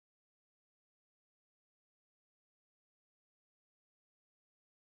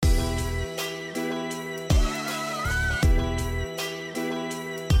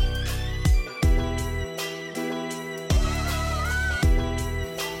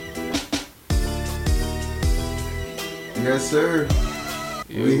Yes, sir.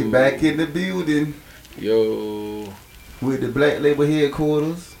 Yo. We back in the building. Yo. With the Black Label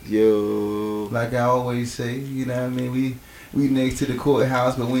headquarters. Yo. Like I always say, you know what I mean? We next to the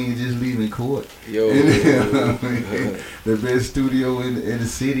courthouse, but we ain't just leaving court. Yo. The best studio in the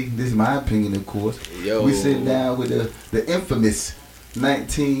city. This is my opinion, of course. Yo. We sitting down with the infamous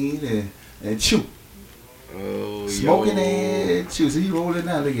 19 and Chu. Oh, Smoking yo. and Chu. So you rolling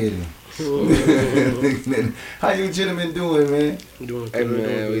out, look at him. How you gentlemen doing, man? Doing Hey, good,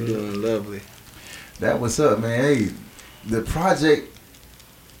 man, we good. doing lovely. That what's up, man. Hey, the project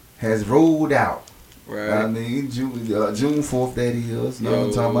has rolled out. Right. I mean, June 4th, that is. You know what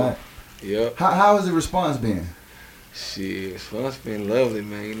I'm talking about? Yep. How has the response been? Shit, it's been lovely,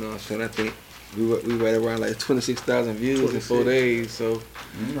 man. You know what I'm saying? I think we right around like 26,000 views in 4 days, so.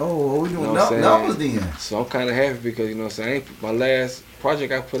 No, we doing You know what I'm numbers saying? then. So I'm kind of happy because, you know what I'm saying, my last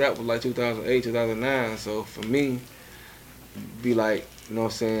project I put out was like 2008, 2009. So for me, be like, you know what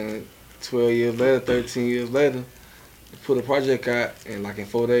I'm saying, 12 years later, 13 years later, put a project out and like in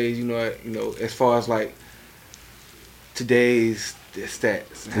 4 days, you know, as far as like today's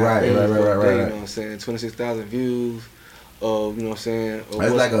stats. Right. You know what I'm saying, 26,000 views. You know what I'm saying.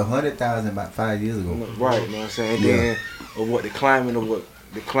 That's like 100,000 about 5 years ago. Right, you know what I'm saying. And then of what the climate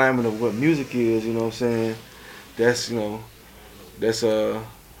of what music is, you know what I'm saying. That's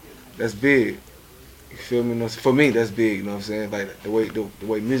that's big. You feel me? For me, that's big. You know what I'm saying. Like the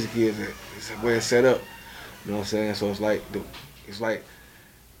way music is, it's the way it's set up. You know what I'm saying. So it's like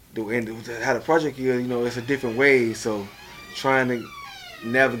how the project is. You know, it's a different way. So trying to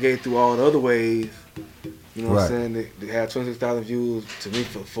navigate through all the other ways. You know what I'm saying? To have 26,000 views to me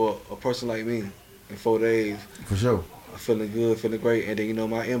for a person like me in 4 days. For sure. I'm feeling good, feeling great, and then you know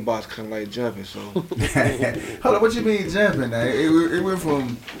my inbox kind of like jumping. So Hold on, what you mean jumping? Now? It went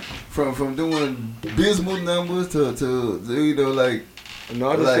from doing dismal numbers to you know like. No,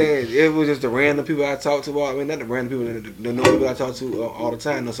 I'm just saying it was just the random people I talked to. I mean, not the random people, the new people I talk to all the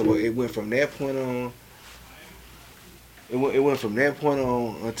time. No, so it went from that point on. It went from that point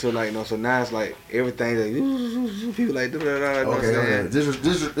on until like so now it's like everything like people like Okay.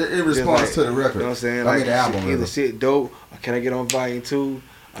 Just in response to the record. You know what I'm saying? I Like mean the album. either shit dope or can I get on volume 2? You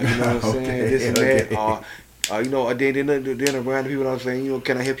know what I'm saying? This and that. You know, then around the people, you know what I'm saying, you know,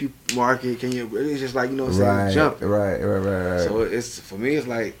 can I help you market? Can you? It's just like, you know what I'm saying, jump. Right. So it's for me, it's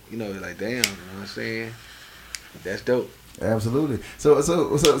like, you know, like damn, you know what I'm saying? That's dope. Absolutely. So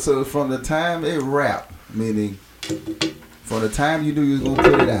from the time it wrapped, meaning from the time you knew you was gonna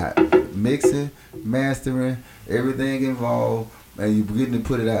put it out, mixing, mastering, everything involved, and you beginning to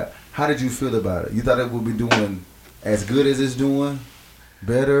put it out. How did you feel about it? You thought it would be doing as good as it's doing,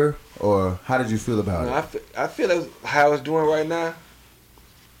 better, or how did you feel about it? I feel like how it's doing right now.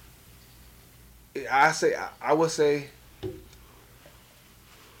 I would say,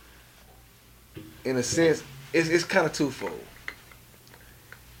 in a sense, it's kind of twofold.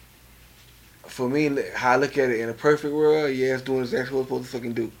 For me, how I look at it, in a perfect world, yeah, it's doing exactly what it's supposed to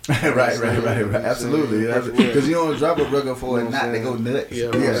fucking do. right. Absolutely. Because you don't drop a record for it not to go nuts.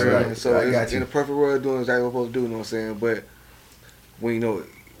 Yeah, right. So I got you. in a perfect world, doing exactly what it's supposed to do, you know what I'm saying? But when, you know,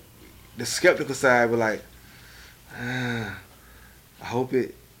 the skeptical side be like, I hope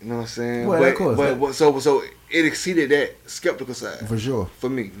it, you know what I'm saying? Well, of course. But so it exceeded that skeptical side. For sure. For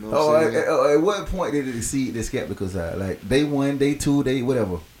me, you know what I'm saying? At what point did it exceed the skeptical side? Like day 1, day 2, day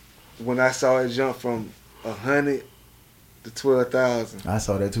whatever? When I saw it jump from 100 to 12,000. I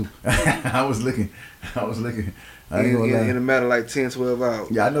saw that too. I was looking. I ain't gonna lie. In a matter of like 10, 12 hours.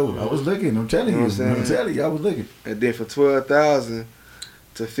 Yeah, I know. I was looking. I'm telling You know you. what I'm I'm saying? telling you. I was looking. And then from 12,000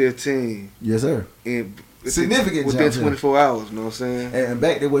 to 15. Yes, sir. Significant within jump, 24 hours. You know what I'm saying? And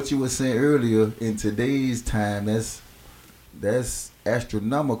back to what you were saying earlier. In today's time, that's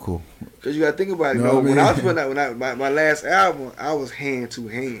astronomical. Because you got to think about it. You know what I when mean? I was putting out my last album, I was hand to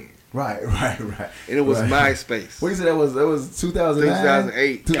hand. Right. And it was MySpace. What you said that was 2009?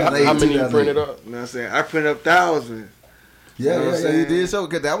 2008. 2008. How many you 2008. printed up? You know what I'm saying? I printed up thousands. Yeah, You know what I'm you saying? did so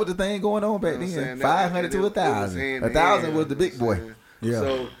because that was the thing going on back You know what I'm then. saying? 500 to It was 1,000. hand 1,000 was the you big know what boy. I'm saying? Yeah.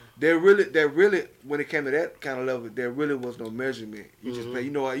 So there really, when it came to that kind of level, there really was no measurement. You just pay. You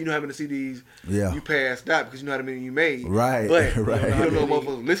know how many CDs you passed out because you know how many you made. Right. But right. you don't know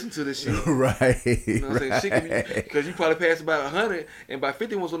motherfuckers listen to this shit. Right. You know what I'm saying? Because you probably passed about 100 and about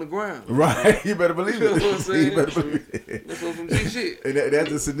 50 was on the ground. Right. You better believe You know it. what I'm saying? You better believe it. That's some G shit. And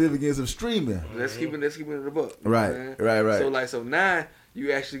that's the significance of streaming. Let's keep it in the book. You know what I'm saying? Right. So now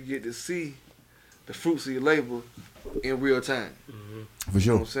you actually get to see the fruits of your labor in real time. For sure. You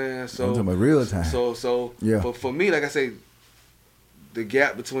know what I'm saying? So I'm talking about real time. So Yeah. for me, like I say, the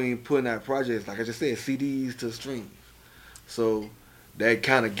gap between putting out projects, like I just said, CDs to streams. So that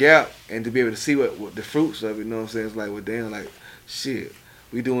kind of gap, and to be able to see what the fruits of it, you know what I'm saying? It's like, well, damn, like, shit,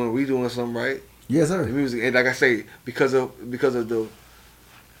 we doing something right. Yes, sir. The music, and like I say, because of the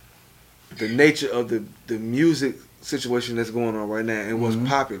nature of the music situation that's going on right now and what's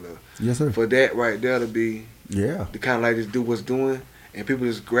popular. Yes, sir. For that right there to be the kind of like just do what's doing, and people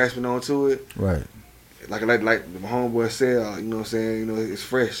just grasping onto it. Right. Like my homeboy said, you know what I'm saying? You know, it's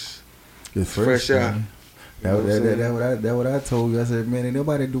fresh. It's fresh out. That what I told you. I said, man, ain't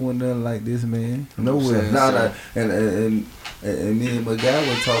nobody doing nothing like this, man. Nowhere. Nah. And me and my guy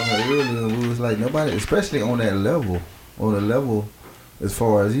were talking earlier, and we was like, nobody, especially on that level, as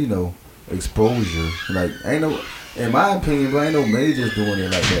far as, you know, exposure. Like, ain't no, in my opinion, but ain't no majors doing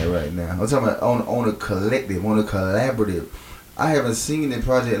it like that right now. I'm talking about on a collective, on a collaborative. I haven't seen a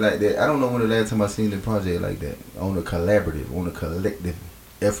project like that. I don't know when the last time I seen a project like that on a collaborative, on a collective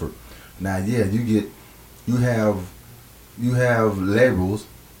effort. Now, yeah, you have labels,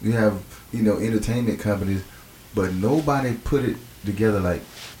 you have, you know, entertainment companies, but nobody put it together like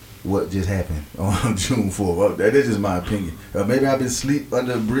what just happened on June 4th. That is just my opinion. Maybe I've been asleep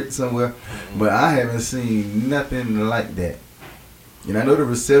under a brick somewhere, but I haven't seen nothing like that. And I know the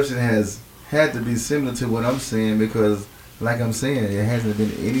reception has had to be similar to what I'm saying, because, like I'm saying, it hasn't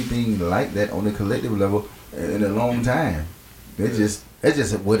been anything like that on the collective level in a long time. That's just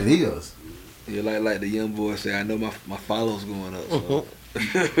what it is. Yeah, like the young boy say, I know my followers going up. So.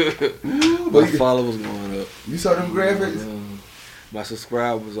 My followers going up. You saw them graphics? My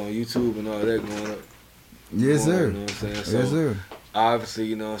subscribers on YouTube and all that going up. Yes, sir. You know what I'm saying? So yes, sir. Obviously,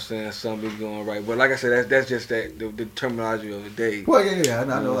 you know what I'm saying, something going right. But like I said, that's just the terminology of the day. Well, yeah, I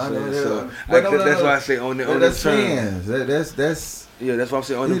know. So that's why I say on the terms. Fans. That's yeah, that's what I'm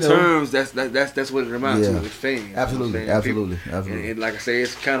saying. On the terms, that's what it amounts to. It's fans. Absolutely, absolutely. And like I say,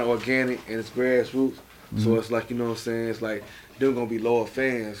 it's kind of organic and it's grassroots. So it's like, you know what I'm saying, it's like they're gonna be loyal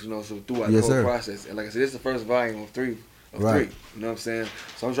fans, you know, so throughout the whole process. And like I said, this is the first volume of three. You know what I'm saying?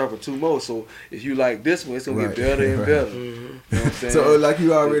 So I'm dropping 2 more. So if you like this one, it's gonna get better and better. You know what I'm saying? So like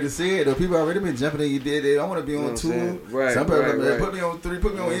you already said, though, people already been jumping in. You did it. I want to be on 2. Right. Some people put me on 3.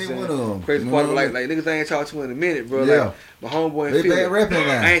 Put me on any one of them. Crazy part, like niggas I ain't talked to in a minute, bro. Like my homeboy in Philly. They bad rapping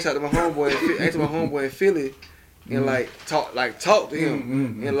now. I ain't talked to my homeboy in Philly and like talk to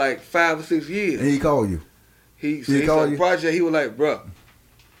him in like 5 or 6 years. And he called you. He called you. Project. He was like, bro,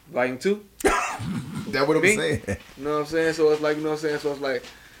 volume 2. That's what I'm saying. You know what I'm saying? So it's like, you know what I'm saying? So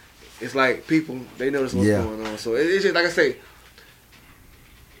it's like people, they notice what's going on. So it's just like I say,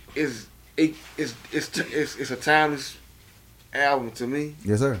 it's a timeless album to me.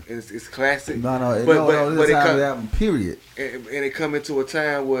 Yes, sir. It's classic. No, it's a timeless album. Period. And it come into a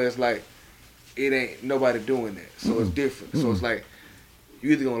time where it's like it ain't nobody doing that. So it's different. So it's like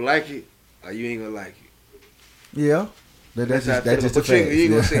you either gonna like it or you ain't gonna like it. Yeah. That's just a fact. But you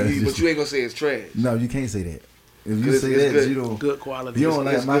ain't gonna say it's trash. No, you can't say that. If you say that, you don't. Good quality. You don't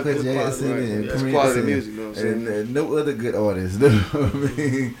like Michael Jackson and Prince quality music, you know what I'm saying? And no other good artists. You know what I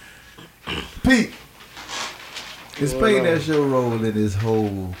mean? Pete, explain that your role in this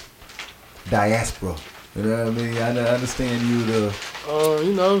whole diaspora. You know what I mean? I understand you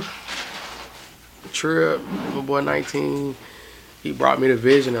you know, Trip, my boy 19, he brought me the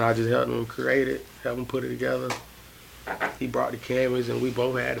vision and I just helped him create it, helped him put it together. He brought the canvas and we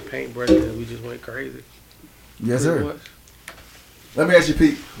both had the paintbrush and we just went crazy. Yes, sir. Much. Let me ask you,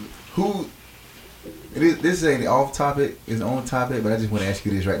 Pete, this ain't off topic, it's on topic, but I just want to ask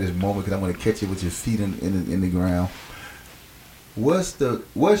you this right this moment because I want to catch you with your feet in the ground. Who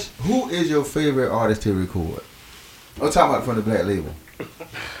is your favorite artist to record? I'm talking about from the Black Label.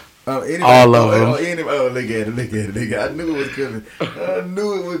 All of them. Look at it. I knew it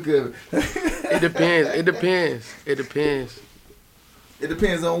was coming. It depends. It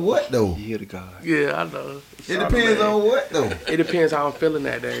depends on what, though? You hear the guy. Yeah, I know. It depends on what, though? It depends how I'm feeling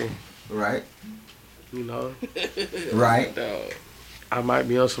that day. Right. You know? Right. I might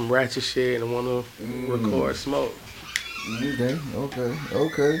be on some ratchet shit and want to record smoke.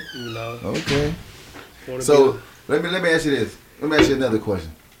 Okay. You know? Okay. So, let me ask you this. Let me ask you another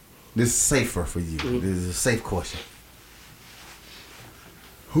question. This is safer for you. This is a safe question.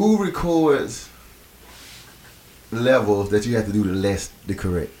 Who records levels that you have to do the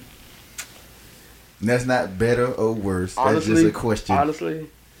correct? And that's not better or worse. Honestly, that's just a question. Honestly,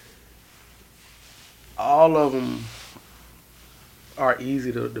 all of them are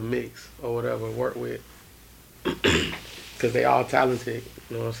easy to mix or whatever, work with. Because they all talented.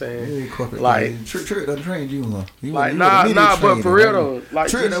 You know what I'm saying? Yeah, like Trick done trained you, huh? But for real though, like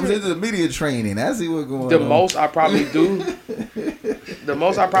Trick done was into the media training. I see what's going on. The most I probably do the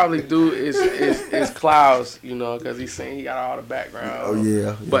most I probably do is Clouds, you know, because he's saying he got all the background. Oh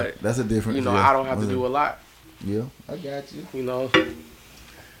yeah, but that's a different. You know, yeah. I don't have to do a lot. Yeah, I got you. You know.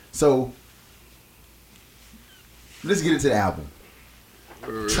 So let's get into the album.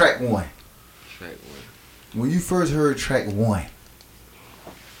 Track 1. When you first heard track 1,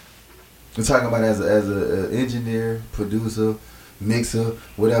 we're talking about as a engineer, producer, mixer,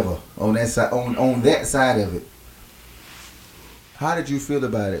 whatever on that side on that side of it. How did you feel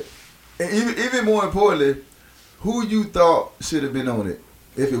about it? And even more importantly, who you thought should have been on it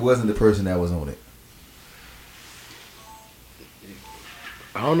if it wasn't the person that was on it?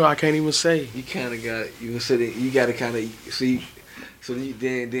 I don't know. I can't even say. You kind of got you got to kind of see. So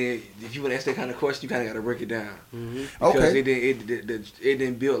then if you want to ask that kind of question, you kind of got to break it down. Mm-hmm. Because Okay. it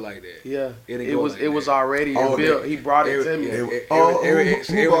didn't build like that. Yeah. It was already built. He brought it to me.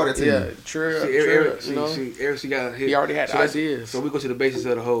 Who brought it to you? Yeah, true. You know. Eric got hit. He already had the ideas. So we go to the basis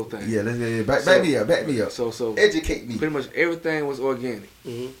of the whole thing. Yeah, back me up. So educate me. pretty much everything was organic.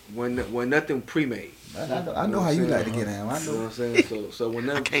 Mm-hmm. When nothing pre-made. I know how you like to get down. I You know know. what I'm saying? So when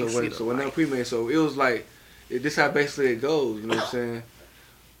nothing pre-made, so it was like this how basically it goes. You know what I'm saying?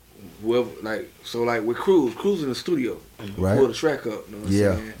 Well, like with Cruz in the studio, Right. pull the track up. You know what I'm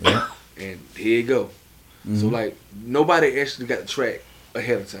saying? Yeah. And here you go. Mm-hmm. So like nobody actually got the track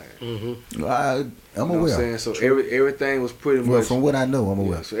ahead of time. Mm-hmm. I'm You know what I'm aware. saying? So everything was pretty Well, much from what I know, I'm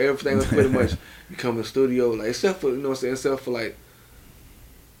aware. yeah, so everything was pretty much becoming a studio, like except for you know what I'm saying, except for like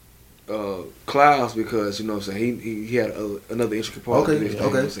Clouds, because you know what I'm saying he had another intricate part. Okay, of this thing, you know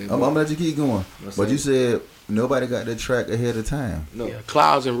what I'm okay. saying? I'm gonna let you keep going. You know what I'm But you saying? said nobody got the track ahead of time. No. Yeah,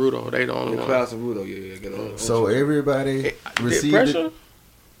 Clouds and Rudo, they the only Yeah, ones. Clouds and Rudo, yeah, get on. So everybody Did received Pressure? it.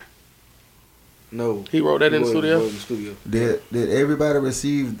 No, He wrote that in the He studio? wrote in the studio. Did everybody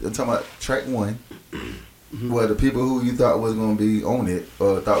receive? I'm talking about track 1. Well, the people who you thought was gonna be on it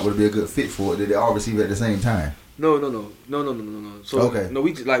or thought would be a good fit for it, did they all receive it at the same time? No. So Okay. no,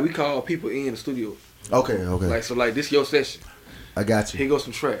 we call people in the studio. Okay. Like this your session. I got you. Here goes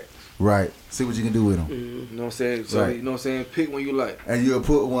some tracks. Right. See what you can do with them. Mm-hmm. You know what I'm saying? So Right. you know what I'm saying? Pick one you like. And you'll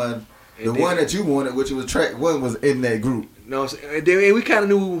put one. The And then- one that you wanted, which was track 1, was in that group. You know what I'm saying? And then we kind of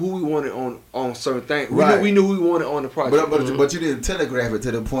knew who we wanted on certain things. Right. We knew who we wanted on the project. But you didn't telegraph it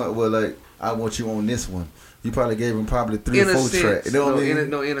to the point where like I want you on this one. You probably gave him probably 3 in or a 4 sense, tracks. You know what I mean?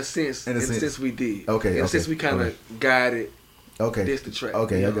 in a sense we did. Okay, In a sense we kind of guided Okay. this the track.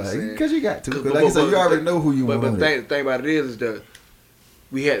 Okay, you I know what got I'm it. saying? Because you got to. 'Cause But- like I said, but- you already but- know who you want But on the it. thing about it is that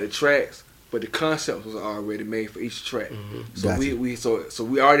we had the tracks, but the concept was already made for each track. So Gotcha.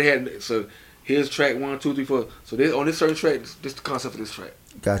 we already had here's track 1, 2, 3, 4. So this on this certain track, this the concept of this track.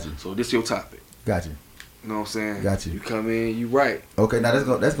 Got you. So this your topic. Got you. You know what I'm saying? Got you. You come in, you write. Okay, now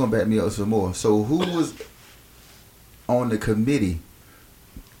that's gonna back me up some more. So who was on the committee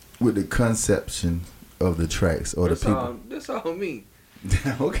with the conception of the tracks or That's the people? all. That's all me.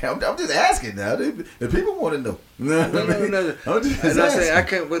 Okay, I'm just asking now. The people want to know. No. I'm just As I say, I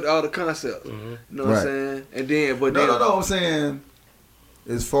asking. came with all the concepts. You know what Right. I'm saying? And then, but No, then, no. I'm saying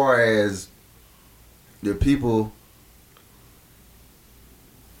as far as the people,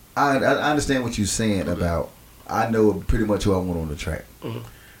 I understand what you're saying about. I know pretty much who I want on the track.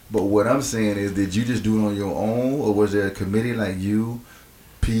 But what I'm saying is, did you just do it on your own, or was there a committee like you,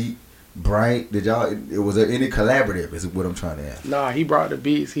 Pete, Bright? Was there any collaborative? Is what I'm trying to ask. Nah, he brought the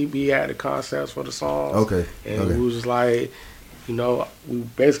beats. He had the concepts for the songs. Okay. And Okay. we was just like, you know, we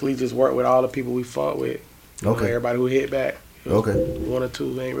basically just worked with all the people we fought with. You know, Okay. everybody who hit back. You know, Okay. 1 or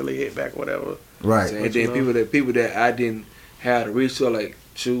 2 ain't really hit back, whatever. Right. and then people that I didn't have to reach to, like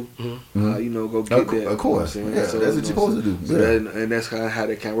Chu, you know, go get that. Of course. You know what I'm Yeah, saying? that's what you're supposed to do. So Yeah. and that's kind of how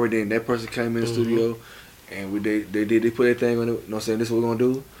that kind of worked. Then that person came in the studio, and they put their thing on it. You know what I'm saying? This is what we're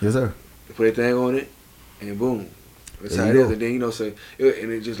gonna do. Yes, sir. They put their thing on it, and boom. That's There how it you is. go. And then, you know, so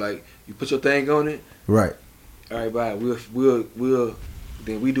and it's just like you put your thing on it. Right. All right, bye. We'll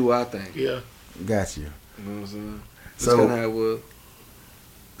then we do our thing. Yeah. Got you. You know what I'm saying? That's So- kind of how it was.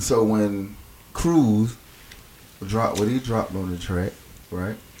 So when Cruz dropped what he dropped on the track,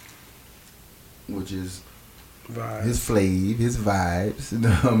 right? Which is Vibe. his flav, his vibes. You know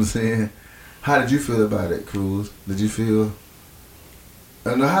what I'm saying? How did you feel about it, Cruz? Did you feel?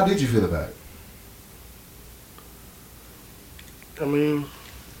 No, how did you feel about it? I mean,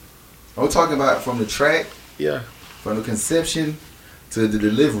 I'm talking about from the track, yeah. from the conception to the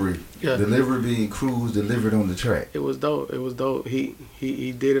delivery. Yeah. Delivery being Cruz delivered on the track. It was dope. It was dope. He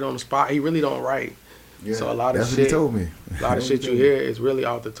did it on the spot. He really don't write. Yeah, So a lot of that's shit- what he told me. A lot of shit you hear is really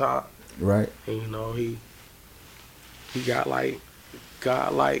off the top. Right. And you know, he got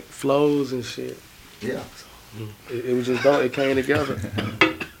like flows and shit. Yeah. It was just dope. It came together.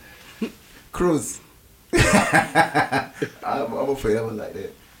 Cruz. I'm a forever like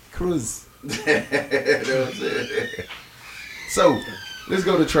that. Cruz. You know what I'm saying? So let's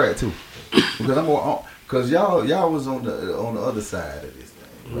go to track 2 because I'm more because y'all was on the other side of this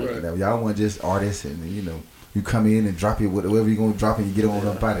thing. Right? Right. Now, y'all want just artists and you come in and drop it whatever you gonna drop and you get on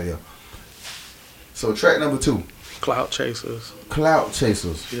up out of there. So track number 2, Clout Chasers. Clout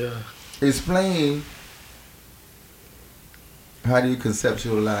Chasers. Yeah. Explain how do you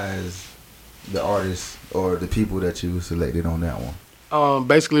conceptualize the artists or the people that you selected on that one?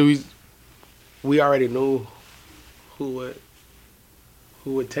 Basically we already knew who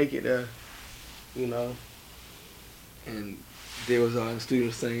would take it there, you know. And they was all in the studio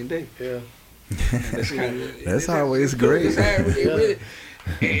the same day. Yeah. That's always great. And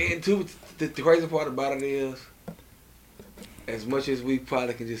the crazy part about it is, as much as we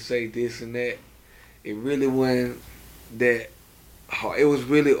probably can just say this and that, it really wasn't that hard. It was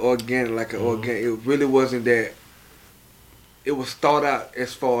really organic, like an organic. It really wasn't that. It was thought out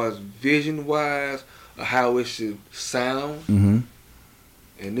as far as vision wise of how it should sound, Mm-hmm.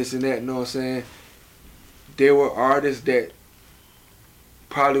 and this and that. You know what I'm saying? There were artists that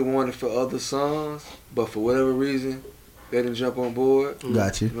probably wanted for other songs, but for whatever reason, they didn't jump on board.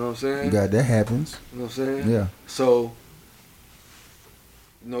 Got you. You know what I'm saying? Got that happens. You know what I'm saying? Yeah. So,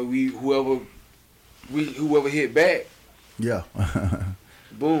 whoever hit back, Yeah.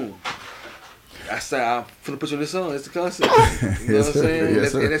 boom. I said, I'm finna put you on this song. It's the concept. You know what I'm saying?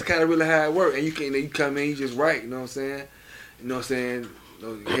 Yes, sir. And that's kind of really how it works. And you come in, you just write. You know what I'm saying? You know what I'm saying?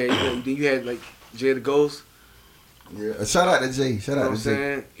 Then you had like Jay the Ghost. Yeah. Shout out to Jay. Shout You know out what to I'm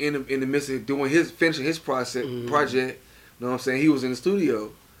Jay. saying? In the midst of finishing his project. You know what I'm saying? He was in the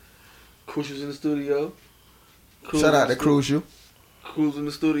studio. Cruz was in the studio. Shout out to Cruz. Cruz in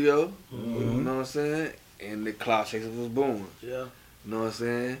the studio. You know what I'm saying? And the Cloud Chasers was born. Yeah. You know what I'm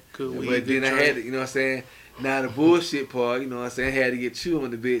saying? Good weed, But then good I drink. had to, you know what I'm saying? Now the bullshit part, you know what I'm saying? I had to get Chu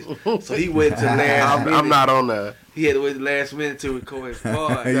on the bitch. So he waited till last minute. I'm not on that. He had to wait the last minute to record his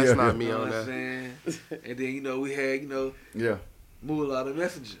part. Yeah. That's not You me know on what I'm that. saying? And then, we had, Yeah. Mullah The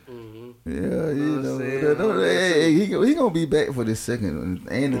Messenger. Yeah, know what I'm saying? Hey, he gonna be back for this second one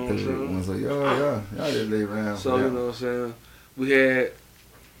and the third one. So y'all just lay around. So, you know what I'm saying? We had,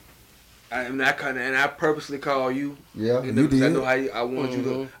 I purposely called you. Yeah, And you because I did. know how I want you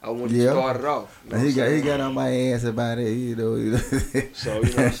to, Yeah. start it off. You know And what I'm he saying? got on my ass about it. So, you know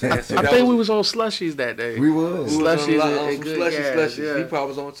what I'm saying? So I that think we was on slushies that day. we was. We was on Slushies a lot- and on some good slushies. gas, yeah. He probably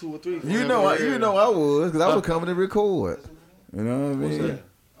was on 2 or 3. You know I was because I was coming to record. You know what I mean? that?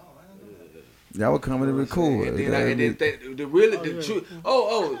 Y'all were coming to record. And then the truth.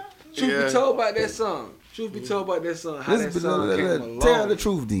 Truth Yeah. be told about that song. Truth be told about that song. How that song came along. Tell the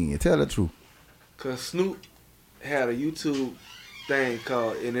truth, then. Tell the truth. Cause Snoop had a YouTube thing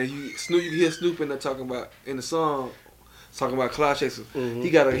called, and then you can hear Snoop in there talking about in the song, talking about Cloud Chasers. He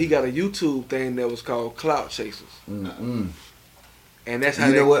got a YouTube thing that was called Cloud Chasers, and that's how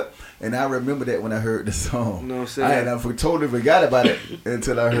You know what? And I remember that when I heard the song. You know what I'm saying? I totally forgot about it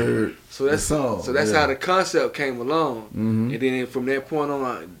until I heard the song. So that's Yeah. how the concept came along, Mhm. and then from that point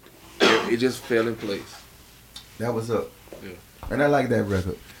on, it just fell in place. That was up. Yeah. And I like that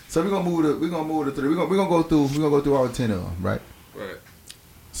record. So we're gonna move to 3. We're gonna go through all 10 of them, right? Right.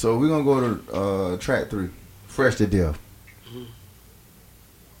 So we're gonna go to track 3, Fresh to Death.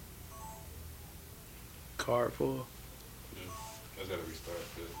 Card for. I gotta restart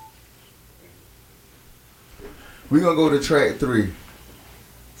this. We're gonna go to track 3,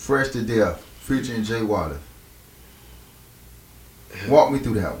 Fresh to Death, featuring Jay Wallace. Walk me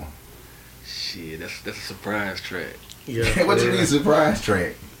through that one. Shit, that's a surprise track. Yeah. What you mean surprise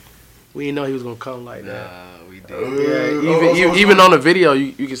track? We didn't know he was gonna come like that. Nah, we did. Yeah, even on the video,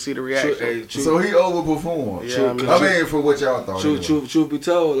 you can see the reaction. So he overperformed. Yeah, I mean, for what y'all thought. Truth be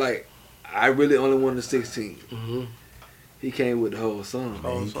told, like I really only wanted the 16. Mm-hmm. He came with the whole song.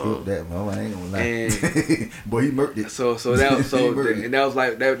 Man, he killed that, man. I ain't gonna lie. And Boy, he murked it. so that was He murked it. and that was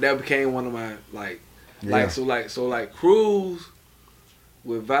like that became one of my Yeah. like Cruz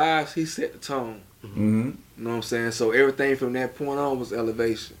with vibes. He set the tone. Mm-hmm. You know what I'm saying? So everything from that point on was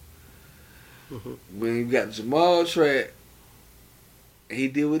elevation. When you got the Jamal track, and he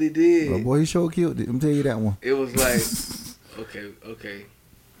did what he did. Oh, boy, he sure killed it. I'm tell you that one. It was like,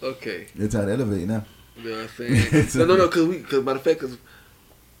 okay. It's time to elevate now. You know what I'm saying? no, because matter of fact, because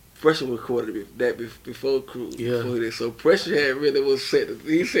Pressure recorded that before Cruz. Yeah. Before that. So Pressure had really was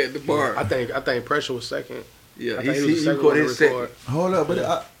he set the bar. I think Pressure was second. Yeah, I think he was the he second recorded one his to set. record. Hold up,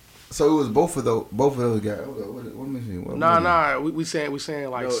 but So it was both of those guys. What machine? Nah. We saying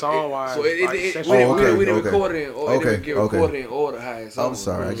like song wise. So we didn't record it in order. It didn't get recorded in order how it's I'm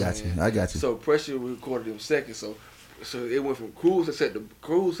sorry, I got you. So Pressure recorded them second. So it went from Cruz had set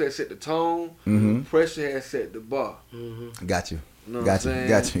the tone. Mm-hmm. Pressure had set the bar. Mm-hmm. Got you. You know Got you.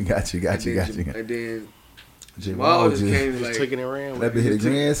 And then Jamal just came like taking it around. Let me hit a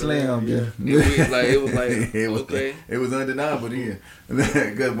grand slam. Yeah. It was like okay. It was undeniable then.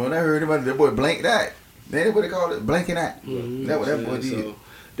 Because when I heard about that boy blank that, that's what they called it, blanking that. Mm-hmm. That's what that boy did. So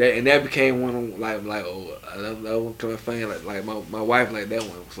that became one of them, like that one kind of thing like my wife like that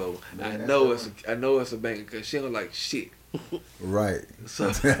one. So I know it's a banger because she don't like shit. Right. So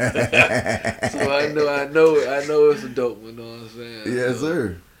I know it's a dope one. You know what I'm saying? Yes,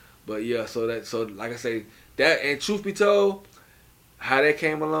 sir. But yeah, so like I say, that and truth be told, how that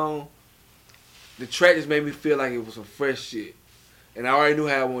came along, the track just made me feel like it was some fresh shit, and I already knew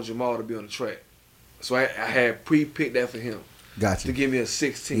how I wanted Jamal to be on the track, so I had pre-picked that for him. Gotcha. To give me a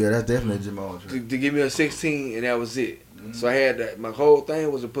 16. Yeah, that's definitely Jamal. To give me a 16, and that was it. Mm-hmm. So I had that. My whole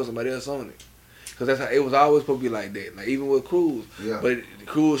thing was to put somebody else on it, because that's how it was always supposed to be like that. Like even with Cruz, but the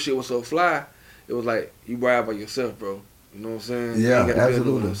Cruz shit was so fly. It was like you ride by yourself, bro. You know what I'm saying? Yeah, absolutely. You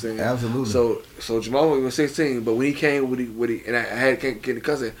know what I'm saying? Absolutely. So Jamal was 16, but when he came with it, and I had to get the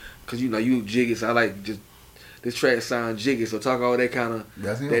cousin, because you jiggy, so I like just this track sound jiggy, so talk all that kind of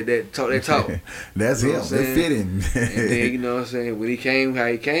that talk. That's him. It's fitting. And then you know what I'm saying, when he came, how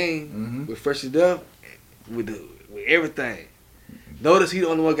he came with fresh stuff, with everything. Notice he the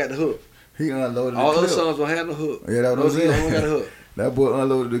only one got the hook. He unloaded all the clip. Other songs don't have the hook. Yeah, that was he the only one got the hook. That boy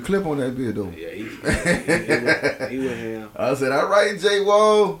unloaded the clip on that bit though. Yeah, he went ham. I said, all right, J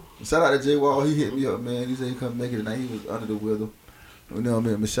Wall. Shout out to J Wall. He hit me up, man. He said he couldn't make it tonight. He was under the weather. You know what I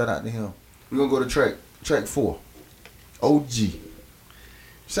mean? But shout out to him. We're gonna go to track 4. OG.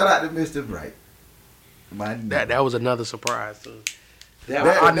 Shout out to Mr. Bright. That was another surprise too. That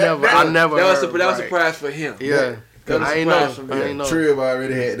was a surprise for him. Yeah. I ain't know. Triv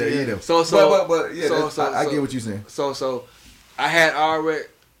already had that, you know. But yeah, I get what you're saying. So I had already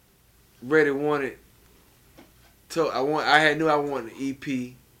wanted I knew I wanted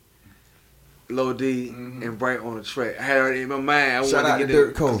EP, Low D, and Bright on the track. I had already in my mind. I Shout wanted out to get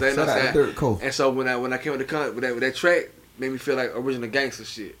Dirt Coast. Shout out Dirt Coast. And so when I came with that track, made me feel like original gangster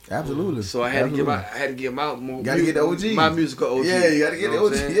shit. Absolutely. So I had to get my more. Gotta get the OG. My musical OG. Yeah, you gotta get the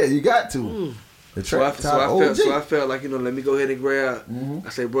OG. Yeah, you got to. The track so I felt like, let me go ahead and grab. I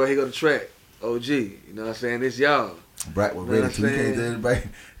say, bro, here go the track, OG. You know what I'm saying? This y'all. Bright was ready to. You can't tell everybody.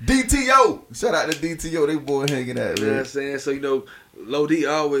 DTO. Shout out to DTO. They boy hanging out. You know what I'm saying? So Low D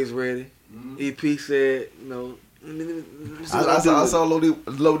always ready. EP said, I saw Low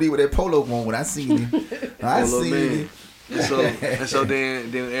D with that polo on when I seen him. I seen him. And so then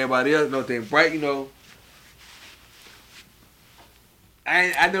everybody else know. Then Bright,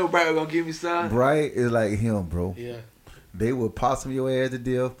 I know Bright was gonna give me some. Bright is like him, bro. Yeah. They would possum your ass to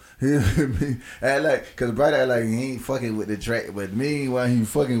death. Cause Bright act like he ain't fucking with the track, but meanwhile he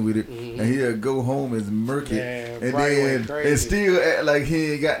fucking with it, and he'll go home and murk it, and still act like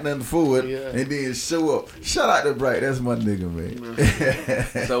he ain't got nothing for it, and then show up. Shout out to Bright, that's my nigga,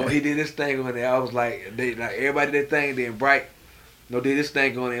 man. So he did this thing on there. I was like everybody did that thing. Then Bright, did this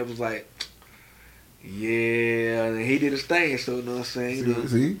thing on there. It was like. Yeah, and he did his thing, so you know what I'm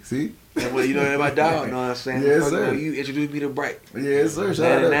saying. See. That's my dog. You know what I'm saying. Yes, sir. You introduced me to Bright. Yes, sir.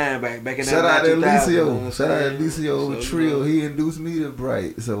 Shout out back in shout out to Alicio. Shout out to Alicio Trill. He introduced me to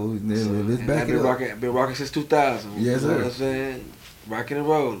Bright, so let's back it up. Been rocking since 2000. Yes, sir. You know what I'm saying, rocking and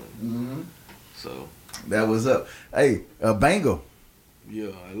rolling. So that was up. Hey, a banger.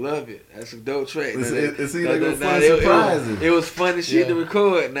 Yeah, I love it. That's a dope track. It seemed like a fun surprise. It was funny shit to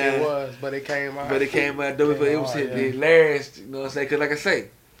record. Now it was, but it came out. Dope. But it was hilarious. You know what I'm saying? Cause like I say,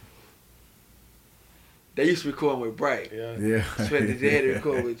 they used to record with Bright. Yeah. So they had to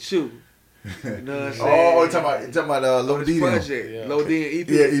record with Chu. You know what I'm saying? Oh, you talking about Low D project, Low D and EP.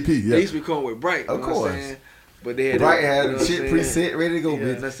 Yeah, EP. Yeah. They used to record with Bright. Of course. But they had Bright had shit preset ready to go.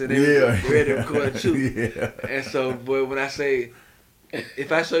 They ready to record Chu. Yeah. And so, boy, when I say.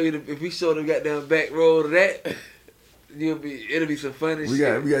 If I show you, if we show them goddamn back road of that, it'll be some funny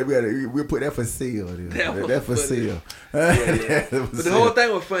shit. We'll put that for sale. That for sale. Yeah. But the whole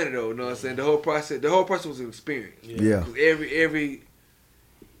thing was funny though. You know what I'm saying? The whole process was an experience. Yeah.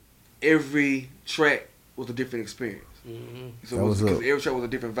 Every track was a different experience. So because every track was a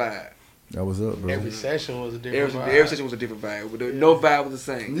different vibe. That was up, bro. Every session was a different vibe. Every session was a different vibe. No vibe was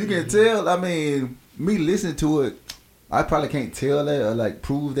the same. You can tell. I mean, me listening to it. I probably can't tell that or like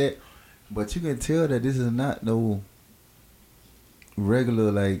prove that, but you can tell that this is not no regular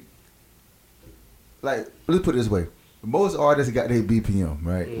like like let's put it this way. Most artists got their BPM,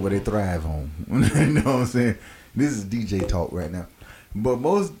 right? What they thrive on. You know what I'm saying? This is DJ talk right now. But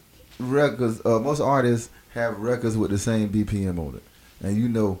most records, most artists have records with the same BPM on it. And you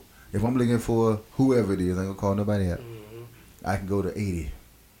know, if I'm looking for whoever it is, I ain't gonna call nobody out. I can go to 80.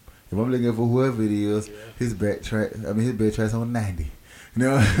 If I'm looking for whoever it is, his backtrack's on 90. You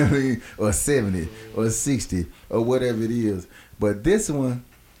know what I mean? Or 70, or 60, or whatever it is. But this one,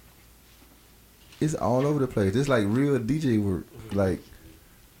 it's all over the place. It's like real DJ work. Like,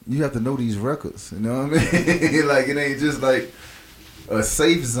 you have to know these records. You know what I mean? Like, it ain't just like a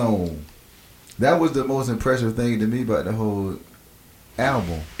safe zone. That was the most impressive thing to me about the whole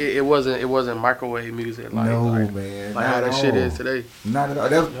album. It wasn't microwave music like man, like how that shit is today. Not at all.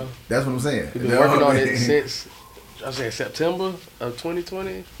 That's what I'm saying. We've been working on it since September of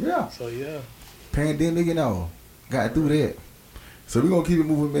 2020. Yeah. So yeah. Pandemic and all. Got through that. So we're gonna keep it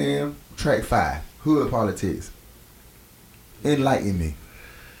moving, man. Track 5. Hood Politics. Enlighten me.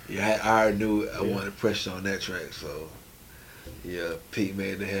 Yeah, I already knew I wanted pressure on that track, so yeah, Pete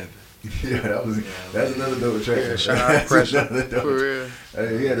made it happen. Yeah, that's another dope track. Yeah, shout out Pressure. For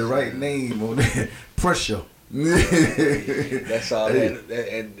real. He had the right name on that. Pressure. That's all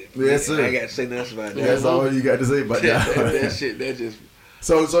and yes, sir. I ain't got to say nothing about that. That's all you got to say about that. That shit, that just...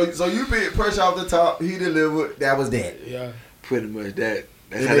 So you picked Pressure off the top, he delivered, that was that. Yeah. Pretty much that.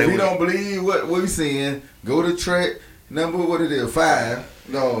 That's And if you don't believe what we're seeing, go to track number, what it is, 5.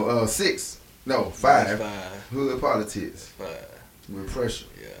 No, 6. No, 5. 5. Hood Politics. 5. With Pressure.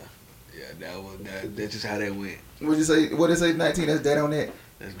 Yeah, that's just how that went. What'd you say? What did it say? 19? That's that on that?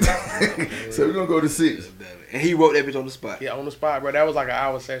 That's So we're going to go to 6. And he wrote that bitch on the spot. Yeah, on the spot, bro. That was like an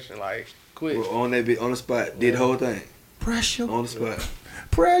hour session, like quick. On that bitch, on the spot, did the whole thing. Pressure. On the spot.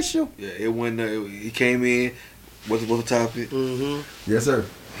 Pressure. Yeah, it went. He came in. What's the topic? Yes, sir.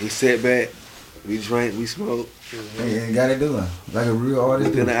 He sat back. We drank. We smoked. And got it done. Like a real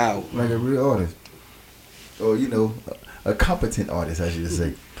artist. Within an hour. Like a real artist. Or, you know, a competent artist, I should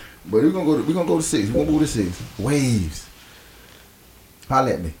say. But we're gonna go to 6. We're gonna move to 6. Waves.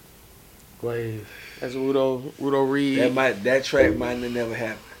 Holla at me. Waves. That's Rudo Reed. That track might have never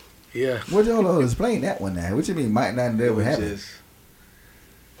happened. Yeah. What y'all explain that one now? What you mean might not never happen?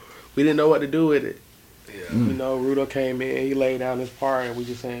 We didn't know what to do with it. Yeah. You know, Rudo came in, he laid down his part, and we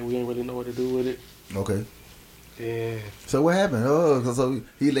just saying we didn't really know what to do with it. Okay. Yeah. So what happened? So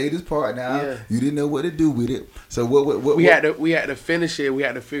he laid his part down. Yeah. You didn't know what to do with it. So what we had to finish it. We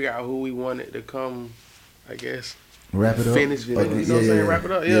had to figure out who we wanted to come, I guess. Wrap it up. Finish it. You know what I'm saying? Wrap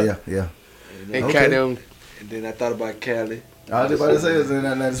it up. Yeah. And Okay. cat them. And then I thought about Cali. I was just about to say this,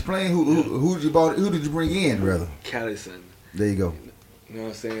 and explain who did you bring in, rather? Cali son. There you go. You know what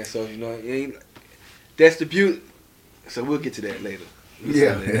I'm saying? So you know, that's the beauty. So we'll get to that later.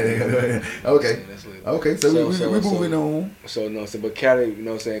 Yeah. Okay. That's later. Okay. So we're moving on. So no, so but Cali, you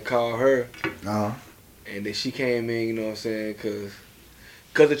know what I'm saying, called her, Uh-huh. and then she came in. You know what I'm saying, cause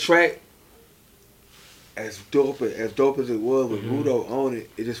the track, as dope as it was with Rudo on it,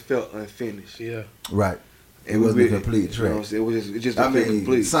 it just felt unfinished. Yeah. Right. It wasn't a complete You know track. what I'm saying? It just didn't feel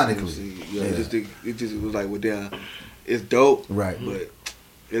complete. sonically. You know, it was like, well, damn, it's dope, Right. but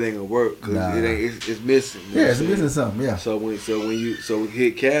it ain't gonna work because Nah. it's missing. You know Yeah, what it's I'm saying? missing something. Yeah. So we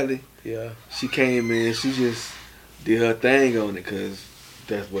hit Cali, Yeah. she came in, she just did her thing on it because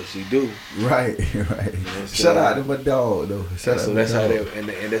that's what she do. Right. Right. You know what I'm Shout saying? out to my dog though. Shout out So to that's my how dog.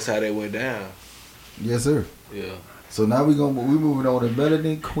 and that's how they went down. Yes, sir. Yeah. So now we moving on to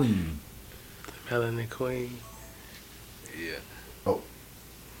Melanin Queen. Melanin Queen. Yeah. Oh.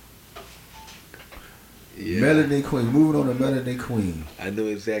 Yeah. Melanin Queen. Moving on to Melanin Queen. I know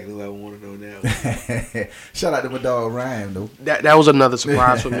exactly who I want to know now. Shout out to my dog Ryan though. That was another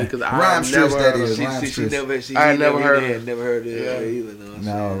surprise for me because I Rhyme never Strips, that is. She Rhyme never Strips. heard of it Yeah. either. No,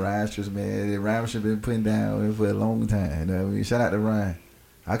 No, Ryan Strips, man. Ryan should been putting down for a long time. You know what I mean? Shout out to Ryan.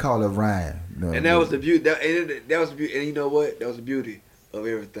 I call her Ryan. You know, And that was the beauty. That was the beauty. And you know what? That was the beauty of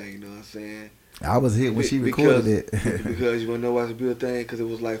everything. You know what I'm saying? I was here when she recorded it. Because you want to know what's the beauty thing? Because it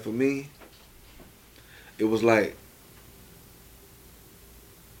was like, for me, it was like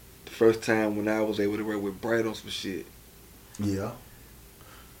the first time when I was able to work with Bright on some shit. Yeah.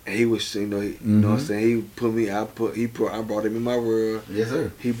 And he was, you know what I'm saying? He put me, I brought him in my world. Yes,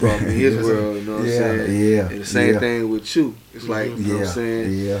 sir. He brought me his Yes, sir. world, you know what I'm Yeah, saying? yeah, And the same yeah. thing with Chu. It's like, you know what I'm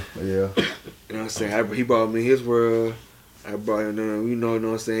saying? Yeah. You know what I'm saying? He brought me his world. I brought him, you know what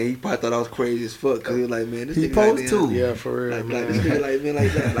I'm saying? He probably thought I was crazy as fuck because he was like, man, this He nigga posed like too. that. Yeah, for real. Like man. this nigga like, man,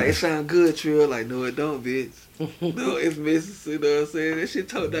 like that. Like, it sound good, Trill. Like, no, it don't, bitch. No, it's missing, you know what I'm saying? That shit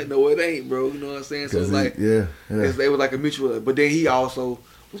told that, no, it ain't, bro. You know what I'm saying? So it's like, yeah. it was like a mutual. But then he also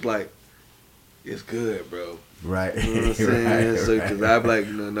was like, it's good, bro. Right. You know what I'm saying? Right, So, cause I'm like,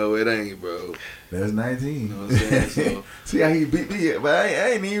 no, it ain't, bro. That's 19. You know what I'm saying? So, See how he beat me up, but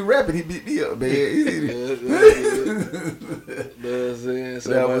I ain't even rapping. He beat me up, man. you know what I'm saying? So,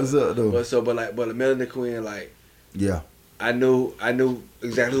 That was up though. But the Melanie Queen, like, Yeah. I knew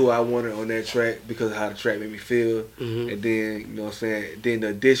exactly who I wanted on that track because of how the track made me feel, and then you know what I'm saying. Then the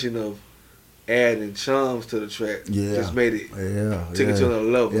addition of adding chums to the track just made it took it to another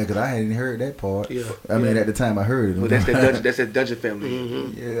level. Yeah, because I hadn't heard that part. Yeah. I mean, at the time I heard it. But that's that Dungeon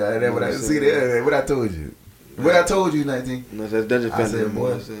family. Yeah, that's what I see. What I told you. What I told you, 19. No, that's Dungeon family. I said, boy, you know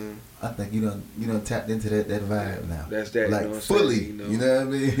what I'm saying? I think you done tapped into that vibe now. That's that. Like you know what fully. I'm saying? You know what I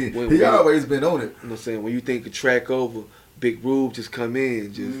mean? When He always been on it. You know what I'm saying? When you think a track over, Big Rube just come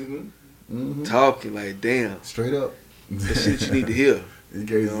in, just talking like, damn. Straight up. The shit you need to hear. You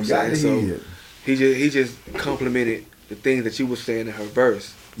know what I'm saying? So he just complimented the things that you were saying in her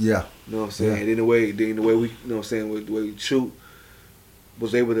verse. Yeah. You know what I'm saying? And then the way we, you know what I'm saying, the way Chu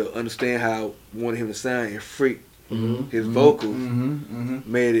was able to understand how I wanted him to sound and freak his vocals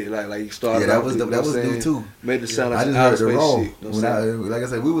made it like he started. Yeah, that was new too. Made it sound I like just outer heard the space raw. shit. You know what Like I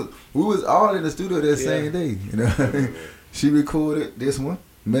said, we was all in the studio that same day. You know, what I mean? She recorded this one,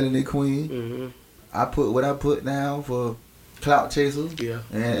 Melanie Queen. I put what I put down for Clout Chasers. Yeah.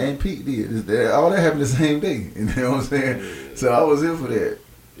 And Pete did. All that happened the same day. You know what I'm saying? So I was here for that.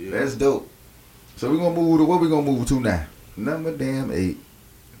 That's dope. So we're gonna move to what we gonna move to now. Number 8.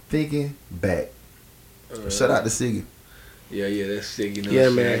 Thinking Back. Shout out to Siggy. Yeah, that's sick. You know Yeah, what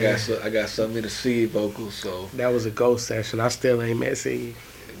I'm saying? man. I got something in the Siggy vocals, so That was a ghost session. I still ain't met Siggy. you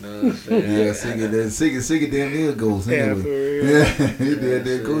know what I'm saying? Yeah, Siggy damn near ghost Yeah, anyway. for real. Yeah, he did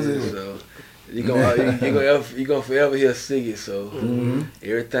that ghost anyway. So you gonna forever hear Siggy. So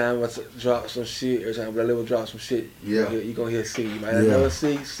every time I drop some shit, every time Black Label drop some shit, you gonna hear Siggy. You might not never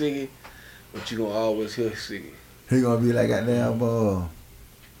see Siggy, but you gonna always hear Siggy. He gonna be like goddamn.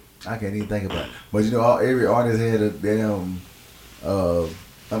 I can't even think about it. But you know, every artist had a damn.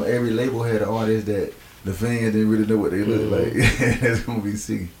 Every label had an artist that the fans didn't really know what they look like. That's gonna be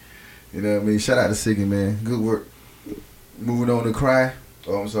Siggy. You know what I mean? Shout out to Siggy, man. Good work. Moving on to Cry.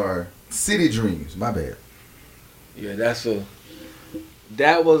 Oh, I'm sorry. City Dreams. My bad. Yeah, that's the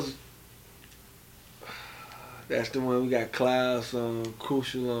one we got Clouds on,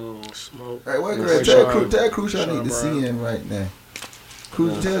 Crucial on, Smoke. Hey, what? Sean- Tell Cruz I need to Sean see him right now.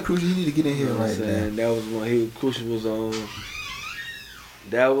 Tell Cruz you need to get in here you know what I'm right saying? now. That was when Crucial was on.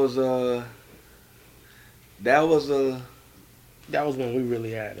 That was when we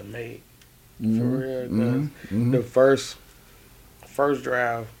really had to make. For Mm-hmm. real. The first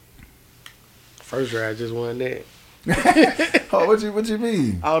drive just wasn't it. Oh, what you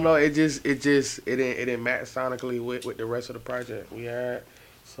mean? I don't know. It didn't match sonically with the rest of the project we had.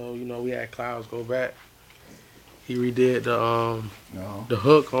 So you know we had Clouds go back. He redid the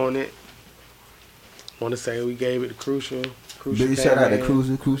hook on it. Want to say we gave it to Crucial. Big shout out to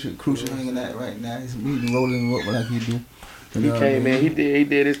Crucial hanging out right now. He's rolling up like he do. You He know came what I in. mean? He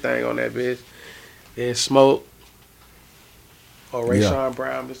did his thing on that bitch. Then Smoke. Or Rayshawn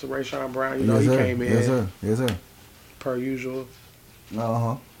Brown, Mr. Rayshawn Brown. You know he came in. Yes sir. Per usual.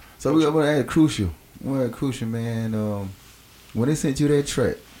 So we're gonna add Crucial. We're at Crucial, man. When they sent you that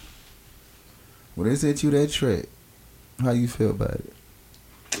track, how you feel about it?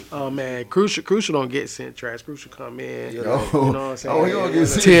 Oh man, Crucial don't get sent tracks. Crucial come in. You know what I'm saying? Oh, he don't get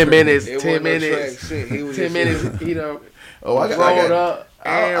sent 10 minutes. It 10 wasn't no minutes. track sent. He was 10 just- minutes. He done I rolled up.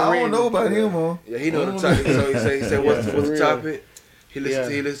 I don't written. know about him, huh? Yeah, he know the topic. So he said what's for the real. topic? He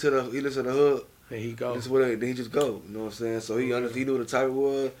listened to the hook. There he Then go. he just go. You know what I'm saying? So he knew what the topic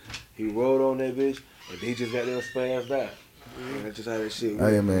was. He rolled on that bitch, and then he just got there spazzed out. And that's just how that shit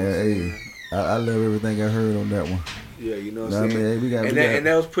went. Hey man, hey, I love everything I heard on that one. Yeah, you know what Nah, I'm saying? man, we got- And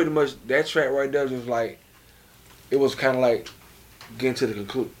that was pretty much that track right there. Was like, it was kind of like getting to the end.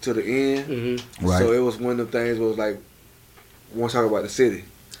 Mm-hmm. Right. So it was one of the things where it was like, want to talk about the city.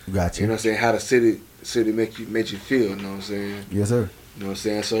 Gotcha. You know what I'm saying? How the city make you feel. You know what I'm saying? Yes sir. You know what I'm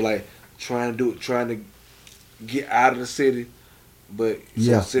saying? So like trying to get out of the city, but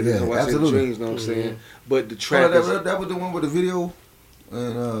Absolutely. dreams. You know what I'm saying? But the track is, that was the one with the video.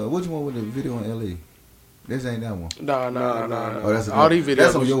 And which one with the video in LA? This ain't that one. No. Oh, that's all these videos.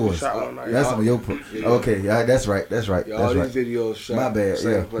 That's on was yours. shot one night. That's on your. Okay, yeah, that's right. yeah, all these videos shot. My bad.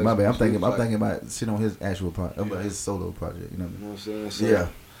 same Yeah, place. my bad. I'm thinking Like, about shit on his actual project, about his solo project. You know what You know what I'm saying? I mean? So,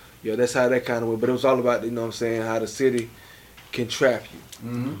 yeah, that's how that kind of went. But it was all about, you know what I'm saying, how the city can trap you.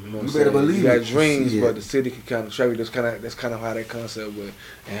 Mm-hmm. You know what You I'm better saying? believe you got it. dreams, Shit. but the city can kind of trap you. That's kind of how that concept was,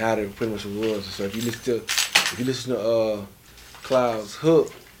 and how it pretty much was. So if you listen to Cloud's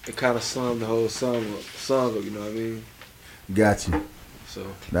hook, it kind of summed the whole song up, you know what I mean? Got you. So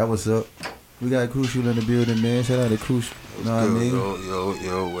that was up. We got Crucial in the building, man. Shout out to Crucial. You know what I mean?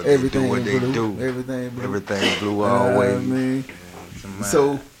 Yo, what everything they do. Everything blue. Everything blue always. I mean?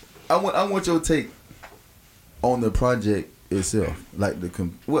 So I want your take on the project itself. Like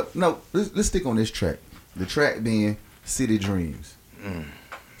let's stick on this track. The track being City Dreams.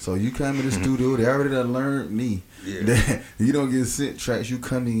 So you come in the studio, they already done learned me. Yeah. That you don't get sent tracks, you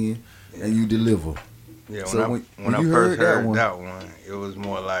come in and you deliver. Yeah, so when I first heard that one, it was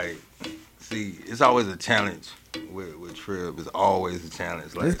more like, see, it's always a challenge with Trib. It's always a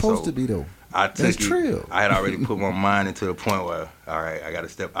challenge. Like, it's supposed to be though. That's Trib. I had already put my mind into the point where, all right, I got to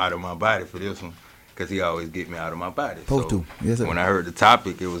step out of my body for this one, because he always get me out of my body. Supposed to. Yes, sir. When I heard the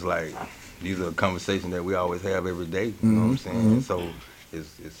topic, it was like, these are conversations that we always have every day. You know what I'm saying? So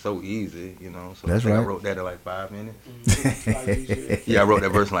it's so easy, you know. So that's I think right. I wrote that in like 5 minutes. Yeah, I wrote that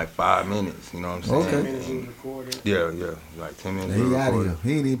verse in like 5 minutes. You know what I'm saying? Okay. 10 minutes was recorded. Yeah, like 10 minutes. He out of here.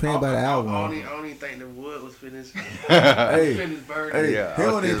 He ain't even paying by the hour. I don't even think the wood was finished. Finished burning. Hey, Yeah, he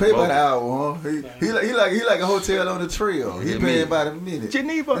don't even pay by the hour. Huh? He like a hotel on the trail. He paying by the minute.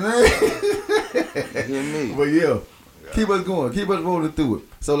 Geneva. But yeah, keep us going. Keep us rolling through it.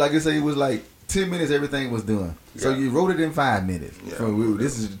 So like I say, it was like 10 minutes, everything was done. Yeah. So you wrote it in 5 minutes. Yeah.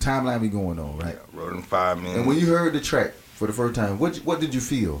 This is the timeline we going on, right? Yeah, wrote it in 5 minutes. And when you heard the track for the first time, what did you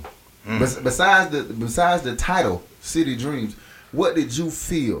feel? Besides the title, City Dreams, what did you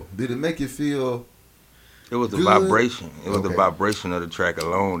feel? Did it make you feel? It was the vibration. It was the vibration of the track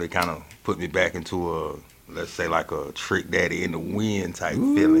alone that kind of put me back into a, let's say, like a Trick Daddy in the Wind type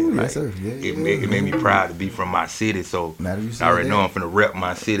feeling. Like, yes, sir. Yeah, it made me proud to be from my city. So I already know I'm finna rep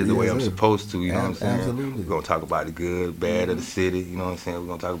my city the way I'm supposed to. You know what I'm saying? Absolutely. We're gonna talk about the good, bad of the city. You know what I'm saying? We're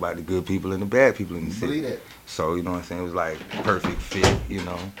gonna talk about the good people and the bad people in the city. Believe that. So you know what I'm saying? It was like perfect fit. You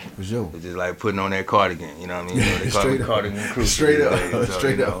know, for sure. It's just like putting on that cardigan. You know what I mean? They call it cardigan Cruz. Straight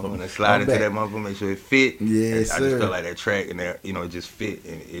up. When I slide into that motherfucker, make sure it fit. Yes, I sir. just felt like that track and that, you know, it just fit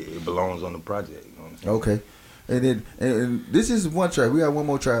and it belongs on the project. You know what I'm saying? Okay. And then and this is one track. We got one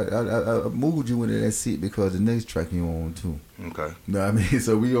more track. I moved you into that seat because the next track you on too. Okay. You know what I mean?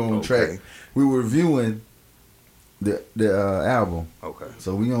 So we on track. We were reviewing the album. Okay.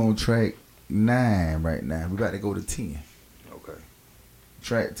 So we on track 9 right now. We about to go to 10. Okay.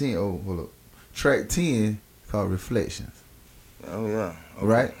 Track 10. Oh, hold up. Track 10 called Reflections. Oh yeah. Okay.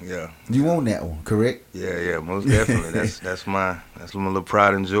 Right? Yeah. You on that one, correct? Yeah, most definitely. that's my little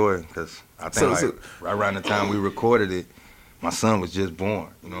pride and joy, because I think right around the time we recorded it, my son was just born.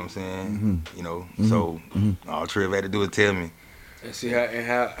 You know what I'm saying? You know, so all Trev had to do is tell me. And see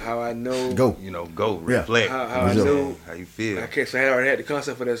how I know. Go. You know, go reflect. How I know how you feel. Okay, so I had already had the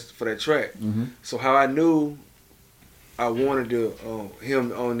concept for that track. So how I knew I wanted to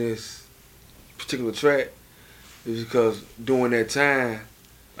him on this particular track is because during that time,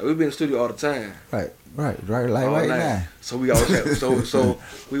 like, we've been in the studio all the time. Right, like right now. So we always have so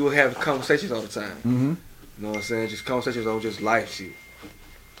we would have conversations all the time. You know what I'm saying? Just conversations on just life shit.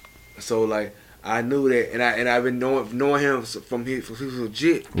 So like I knew that, and I've been knowing him from he was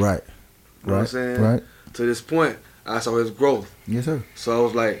legit. Right. You know what I'm saying? Right. To this point, I saw his growth. Yes, sir. So I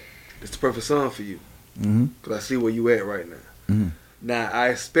was like, it's the perfect song for you. Because I see where you at right now. Now, I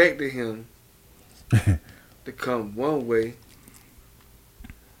expected him to come one way.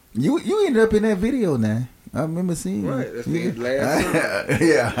 You ended up in that video now. I remember seeing you. Right, that's the last song.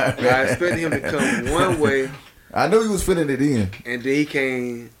 Yeah. I expected him to come one way. I know he was feeling it in. And then he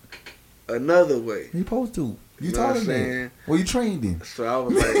came another way. He supposed to. You know taught what I'm him saying? that. Well, you trained him. So I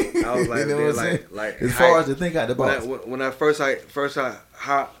was like, you know what I'm saying? like as far as to think out the box. When I first how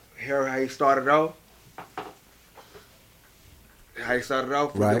he started off. How he started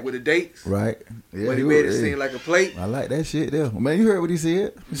off with the dates. Right. Yeah, when he made it seem like a plate. I like that shit there. Man, you heard what he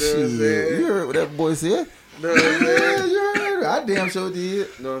said? Shit. You heard what that boy said? No, yeah, you heard it. I damn sure did.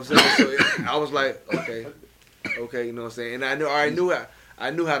 You know what I'm saying? So I was like, okay, you know what I'm saying? And I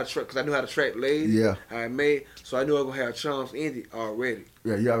knew how to track, because I knew how to track laid. Yeah. How I made. So I knew I was going to have Charms in it already.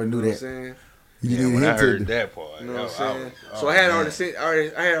 Yeah, you already knew that. You know what I'm saying? Yeah, when I heard that part. You know what I'm saying? So I had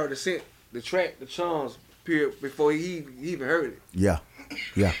already sent the track, the Charms, period, before he even heard it. Yeah.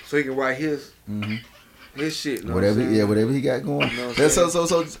 So he can write his shit. You know whatever he got going. You know what I'm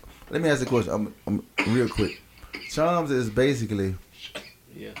so let me ask the question. I'm real quick. Charms is basically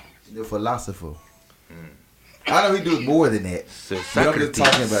the philosopher. I know he do more than that. But I'm just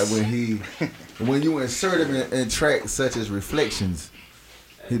talking about when you insert him in tracks such as Reflections,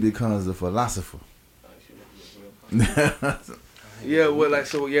 he becomes a philosopher. Yeah, well, like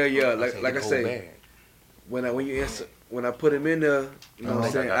I say, when I put him in there, you know what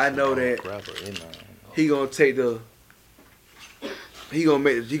I'm saying? I know that he gonna take the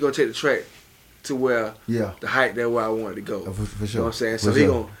track to where the height that where I wanted to go. For sure. You know what I'm saying?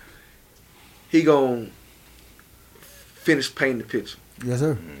 So he gonna finish painting the picture. Yes,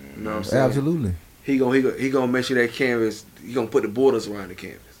 sir. You know what I'm saying? Absolutely. He gonna make sure that canvas. He gonna put the borders around the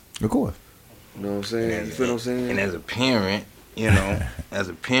canvas. Of course. You know what I'm saying? You feel what I'm saying? And as a parent,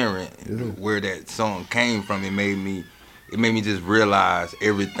 where that song came from, it made me just realize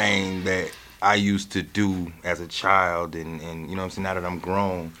everything that I used to do as a child, and you know what I'm saying, now that I'm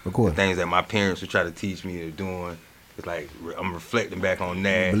grown, of course, the things that my parents would try to teach me to doing, it's like I'm reflecting back on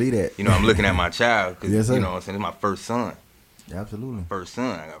that. Believe that. You know, I'm looking at my child, because, yes, you know what I'm saying, it's my first son. Absolutely. First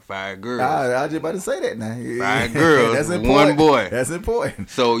son. I got 5 girls. I was just about to say that now. 5 girls, that's one boy. That's important.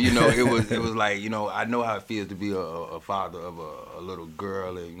 So, you know, it was like, you know, I know how it feels to be a father of a little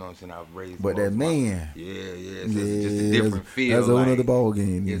girl, and you know what I'm saying, I've raised. But that man. It's just a different feel. That's a whole other ball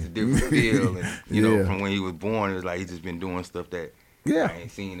game. It's a different feel. And, you know, from when he was born, it was like he's just been doing stuff that I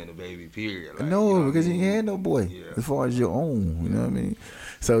ain't seen in a baby, period. Like, no, you know because you ain't had no boy as far as your own. You know what I mean?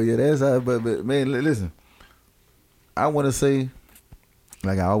 So, yeah, that's how, but man, listen, I want to say,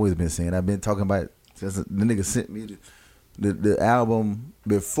 like I always been saying, I've been talking about since the nigga sent me the album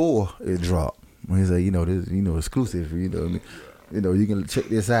before it dropped. When he said, you know, this, you know, exclusive, you know, you know, you can check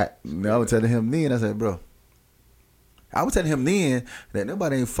this out. And I was telling him then, I said, bro, I was telling him then that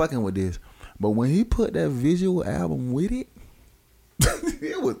nobody ain't fucking with this. But when he put that visual album with it,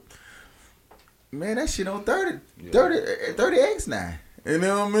 it was, man, that shit on 30X now. You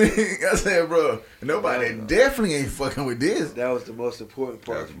know what I mean? I said, bro, nobody definitely ain't fucking with this. That was the most important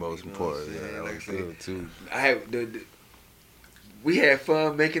part. That was the most important. Yeah, that was good too. We had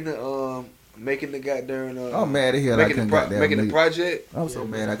fun making the goddamn. I'm mad at hell. Making the project. I'm so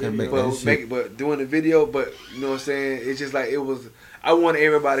mad I couldn't make that shit. But doing the video, but you know what I'm saying? It's just like it was. I wanted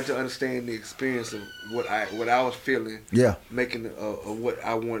everybody to understand the experience of what I was feeling. Yeah. Making of what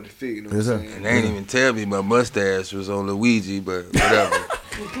I wanted to feel. You know what I'm saying? And they ain't even tell me my mustache was on Luigi, but whatever.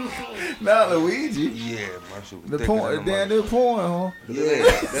 Not Luigi. Yeah, my shit was the porn, damn near porn, huh? Yeah,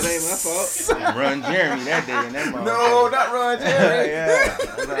 that ain't my fault. Run Jeremy that day and that motherfucker. No, not Run Jeremy. Yeah,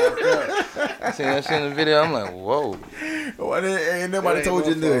 that's how I felt. I seen that shit in the video. I'm like, whoa. Well, ain't nobody told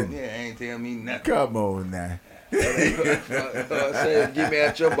you nothing. Yeah, ain't tell me nothing. Come on now. Say, get me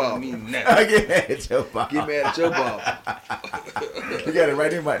at your ball. Get me at your ball. Get me at your ball. You got it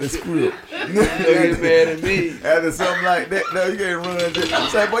right in about the script. You get mad at me. After something like that, no, you can't run. I'm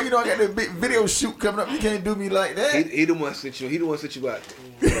saying, boy, you know I got this big video shoot coming up. You can't do me like that. He the one sent you. He the one sent you out.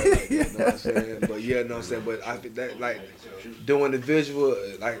 You know what I'm saying? But yeah, know what I'm saying. But I think that like doing the visual,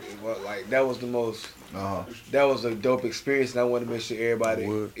 like that was the most. That was a dope experience, and I want to make sure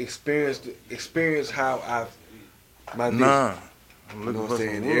everybody experience how my vision. You know what I'm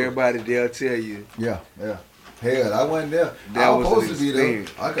saying? Everybody, they'll tell you. Yeah. Hell, I wasn't there. I was supposed to be there.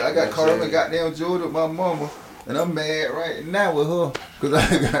 I got caught up in goddamn Georgia with my mama, and I'm mad right now with her because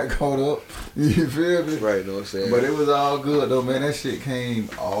I got caught up. You feel me? Right, know what I'm saying? But it was all good though, man. That shit came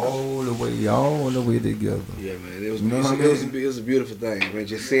all the way together. Yeah, man. It was a beautiful thing, man.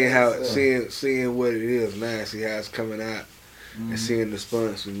 Just seeing seeing what it is now, see how it's coming out, and seeing the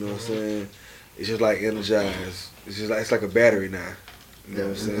response. You know what I'm saying? It's just like energized. It's like a battery now. You know what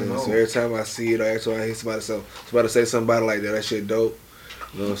I'm saying? So every time I see it, or every time I hear somebody say something about it like that shit dope.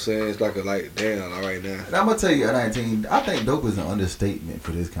 You know what I'm saying? It's like damn, all right now. And I'm gonna tell you, 19. I think dope is an understatement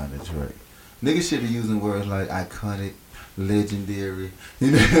for this kind of track. Niggas should be using words like iconic, legendary.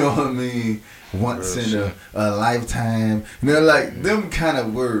 You know what I mean? Once in a lifetime. You know, like them kind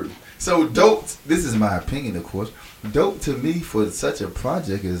of words. So dope. This is my opinion, of course. Dope to me for such a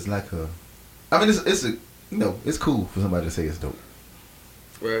project is like a. I mean, it's a. You know, it's cool for somebody to say it's dope.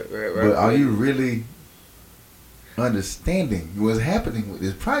 Right. But are you really understanding what's happening with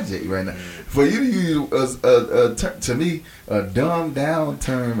this project right now? For you to use to me a dumbed down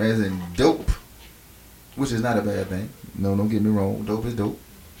term as in dope, which is not a bad thing. No, don't get me wrong. Dope is dope.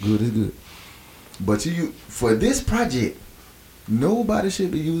 Good is good. But for this project, nobody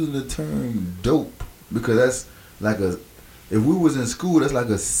should be using the term dope because that's like a. If we was in school, that's like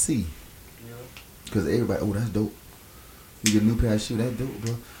a C. Because everybody, oh, that's dope. You get a new pair of shoes, that's dope,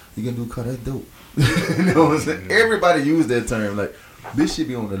 bro. You get a new car, that's dope. You know what I'm saying? Everybody use that term. Like, this should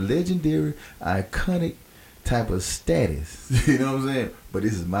be on a legendary, iconic type of status. You know what I'm saying? But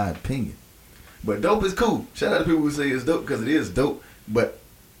this is my opinion. But dope is cool. Shout out to people who say it's dope because it is dope. But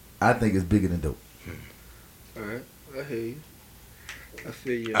I think it's bigger than dope. All right. I hear you. I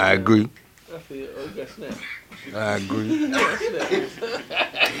feel you. I agree. I feel you. Oh, you got snap. I agree.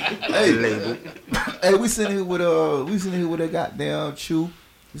 Hey, label. Hey, we sitting here with a goddamn Chu.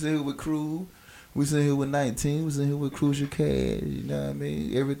 We sitting here with Cruz. We sitting here with 19. We sitting here with Cruz your cash. You know what I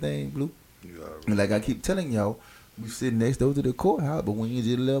mean? Everything blue. And like I keep telling y'all, we sitting next door to the courthouse, but we ain't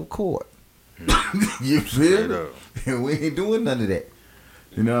just left court. You feel me? And we ain't doing none of that.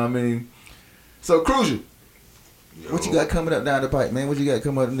 You know what I mean? So Cruz, what you got coming up down the pipe, man? What you got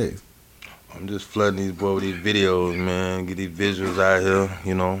coming up next? I'm just flooding these boys with these videos, man. Get these visuals out here,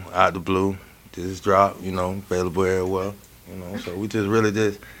 you know, out the blue. Just drop, you know, available everywhere, you know. So we just really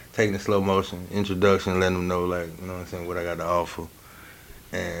just taking the slow motion, introduction, letting them know, like, you know what I'm saying, what I got to offer.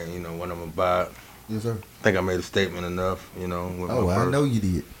 And, you know, what I'm about. Yes, sir. I think I made a statement enough, you know. With Oh, I know you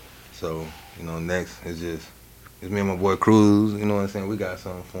did. So, you know, next is just, it's me and my boy Cruz, you know what I'm saying? We got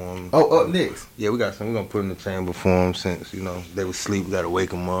something for him. Oh, up next. Yeah, we got something. We're going to put in the chamber for him since, you know, they was asleep. We got to wake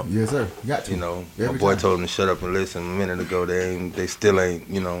them up. Yes, sir. Got to. You know, Every my boy time. told them to shut up and listen a minute ago. They still ain't,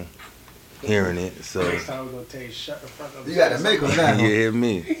 you know, hearing it. So Next time we're gonna tell you shut the fuck up. You got to make them now. you hear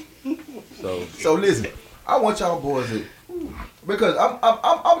me? So listen, I want y'all boys to, because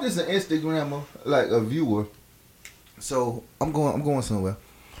I'm just an Instagrammer, like a viewer. So I'm going somewhere.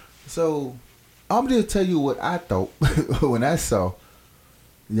 So I'm just tell you what I thought when I saw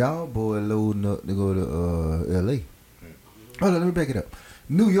y'all boy loading up to go to L.A. Hold on, let me back it up.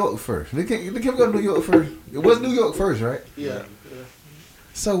 New York first. Can we go to New York first? It was New York first, right? Yeah.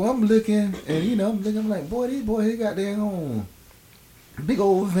 So I'm looking, and you know, I'm like, boy, these boys, they got their own big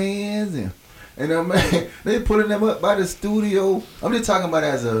old vans, and man, they pulling them up by the studio. I'm just talking about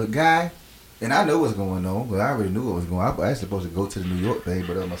as a guy, and I know what's going on, but I already knew what was going on. I was supposed to go to the New York thing,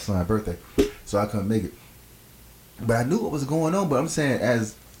 but it was my son's birthday, so I couldn't make it. But I knew what was going on, but I'm saying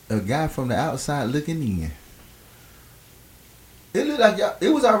as a guy from the outside looking in, it looked like y'all, it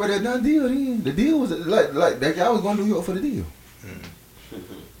was already a done deal then. The deal was like that y'all was going to New York for the deal.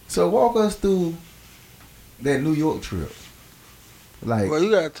 So walk us through that New York trip. Like, Well, you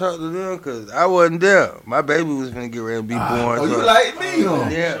gotta talk to them because I wasn't there. My baby was gonna get ready to be born. oh, so you like me, huh?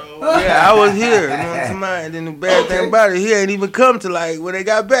 Yeah, I was here. You know what I'm saying? And then the bad thing about it, he ain't even come to like when they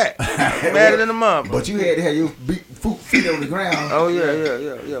got back. Madder than a mom. But you had to have your feet on the ground. Oh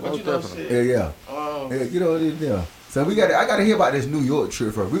yeah. Most definitely. Yeah. Yeah, get on in there. So I gotta hear about this New York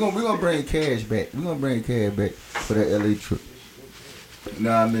trip first. We're gonna bring cash back. We're gonna bring cash back for that LA trip. You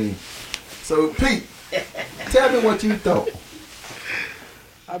know what I mean? So Pete, tell me what you thought.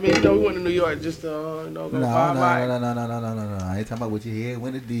 I mean, you know, we went to New York just to, go No. find life. No. I ain't talking about what you had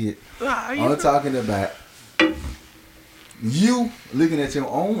when it did. Nah, you I'm know. talking about you looking at your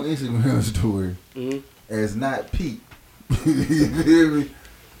own Instagram story as not Pete. You feel me?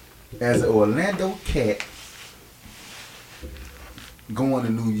 As an Orlando cat going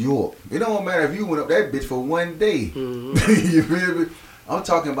to New York. It don't matter if you went up that bitch for one day. You feel me? I'm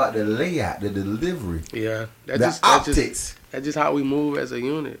talking about the layout, the delivery, Yeah, the optics. That's just how we move as a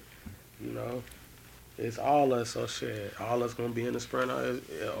unit. You know, it's all us. So shit, all us gonna be in the Sprinter,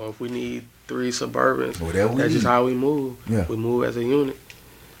 or if we need 3 Suburbans, that's just how we move. Yeah. We move as a unit.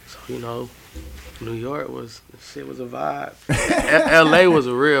 So you know, New York was a vibe. L.A. was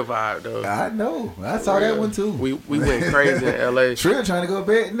a real vibe though. I know. I saw that one too. We went crazy in L.A. Trill trying to go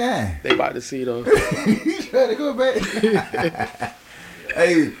back at 9. They about to see though. He trying to go back.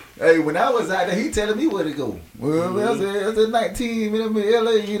 Hey, when I was out there, he telling me where to go. Well, I said 19, in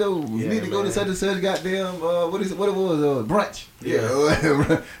LA, you know, you need to go to such and such goddamn, what it was, brunch.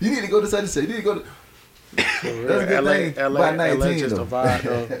 Yeah. You need to go to such and such. You need to go to, that's a good thing about 19, LA just though. a vibe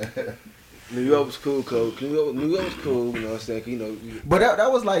though. New York was cool, Coach. New York was cool, you know what I'm saying? You know, But that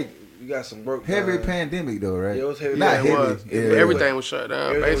was like you got some work. heavy done. pandemic, though, right? Yeah, it was heavy. Not Yeah, heavy. it was. Yeah, Everything was shut down.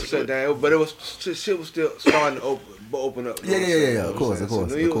 Everything was Basically. shut down, but it was shit was still starting to open up. You know what I'm saying? Yeah. You know Of what course, I'm of saying? course,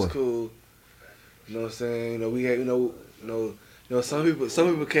 So New York of was cool. You know what I'm saying? You know, we had, you know, some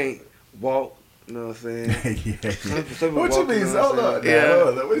people can't walk. You know what I'm saying? Yeah. Some people What you walk, mean? know what I'm Hold saying? up, Yeah. now. What you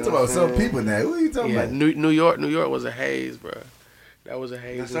You know talking what about? I'm Some saying? people now. What are you talking Yeah, about? New York was a haze, bro. That was a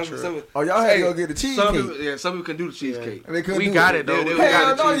haze. Now, trip. Oh, y'all had to go Hey, get the Some cheesecake. people, some people can do the cheesecake. They couldn't We do got it though. They We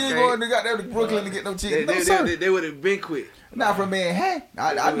Hell got no, the you ain't going to got to Brooklyn to get no cheese. No, sir. They would have been quit. Not from Manhattan.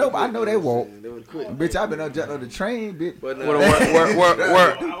 I know they won't. They would have quit. Bitch, I've been on the train, bitch. But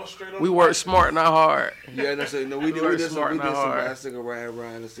Work. We work smart, not hard. yeah, no, so, no, we did Very some smart, not hard. bicycle ride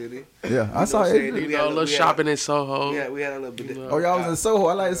around the city. Yeah, I saw what I'm saying? it. You know, a little shopping in Soho. Yeah, we had a little bit. Oh, y'all was in Soho.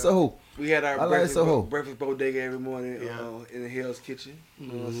 I like Soho. We had our I like Soho. breakfast bodega every morning Yeah. In the Hell's Kitchen. You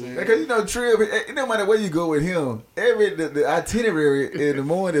know what I'm saying? Because you know, Trill, it no matter where you go with him, the itinerary in the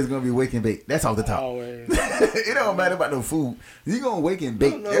morning is gonna be wake and bake. That's off the top. Always. It don't matter about no food. You gonna wake and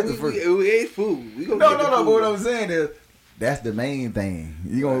bake. No, That's the first. we ate food. We gonna No. get the But food. what I'm saying is, That's the main thing.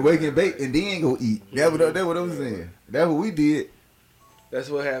 You gonna wake and bake and then go eat. That's what I'm saying. That's what we did. That's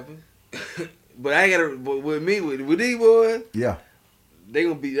what happened. But I ain't gotta. With me, with these boys, yeah, they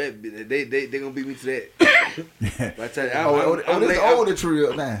gonna beat that. They gonna beat me to that. I tell you, I'm this older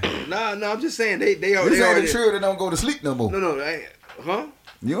trio now. No, I'm just saying they are. This they ain't are the trio that don't go to sleep no more. No, huh?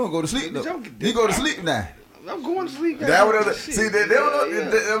 You don't go to sleep no. You go to sleep now. I'm going to sleep. That what see they don't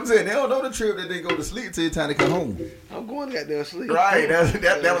know. I'm saying they don't know the trip that they go to sleep till it's time to come home. I'm going to goddamn sleep. Right. That's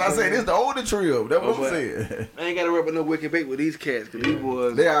what I say. This the older trio. That's what I'm saying. I ain't got to rub no wake and bake with these cats because these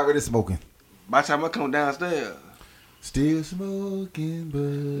boys. They already smoking. By the time I come downstairs. Still smoking, but.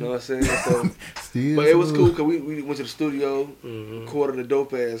 You know what I'm saying? So, still but it was cool because we went to the studio, recorded a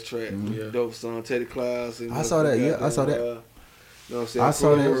dope ass track. Dope song, Teddy Klaus. And I saw that. Yeah, I saw that. You know what I'm saying? I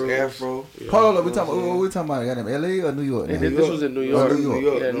saw that. Afro. Yeah. Hold on, we talking about goddamn LA or New York? This was in New York. New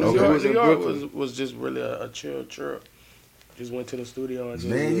York. Yeah, New York was just really a chill trip. Just went to the studio and just.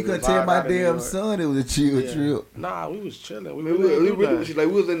 Man, you couldn't tell my damn son it was a chill trip. Nah, we was chilling. We really was like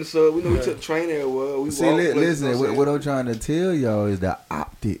we was in the sub. We know we took the train everywhere. We see, listen. What I'm trying to tell y'all is the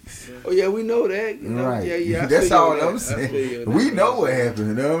optics. Yeah. Oh yeah, we know that. You know? Right. Yeah. That's all I'm saying. We know what happened.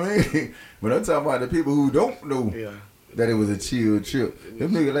 You know what I mean? But I'm talking about the people who don't know. Yeah. That it was a chill trip.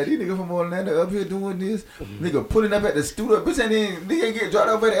 Them niggas like these niggas from Orlando up here doing this. Nigga pulling up at the studio. Bitch ain't get dropped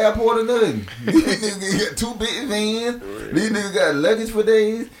off at the airport or nothing. These niggas got 2 big vans. These niggas got luggage for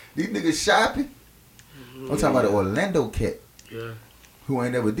days. These niggas shopping. I'm talking about the Orlando cat. Yeah. Who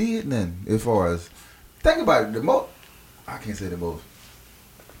ain't never did nothing as far as think about it. The most I can't say the most.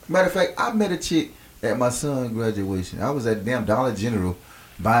 Matter of fact, I met a chick at my son's graduation. I was at damn Dollar General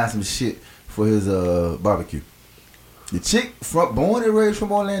buying some shit for his barbecue. The chick born and raised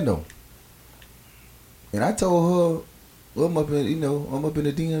from Orlando. And I told her, I'm up in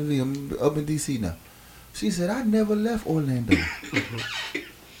the DMV, I'm up in DC now. She said, I never left Orlando.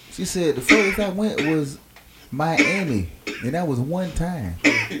 She said the furthest I went was Miami. And that was one time.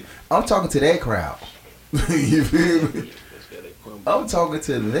 I'm talking to that crowd. You feel me? I'm talking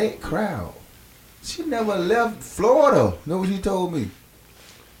to that crowd. She never left Florida. Know what she told me?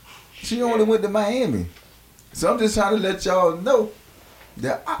 She only went to Miami. So I'm just trying to let y'all know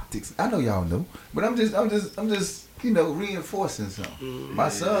the optics. I know y'all know, but I'm just reinforcing something. My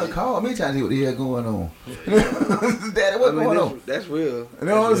son called me trying to see what he had going on. Daddy, what's going on? That's real. You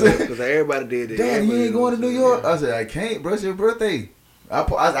know what I'm saying? Because everybody did it. Daddy, you ain't going to New York? I said I can't, bro. It's your birthday. I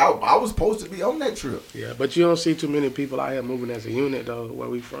was supposed to be on that trip. Yeah, but you don't see too many people out here moving as a unit though. Where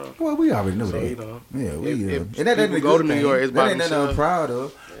we from? Well, we already know that. You know, yeah, we and that ain't go to New York. It's that ain't nothing I'm proud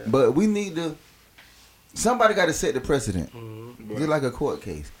of. Yeah. But we need to. Somebody got to set the precedent. Just like a court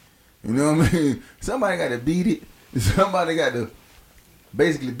case. You know what I mean? Somebody got to beat it. Somebody got to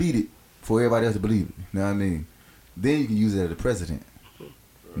basically beat it for everybody else to believe it. You know what I mean? Then you can use it as a precedent.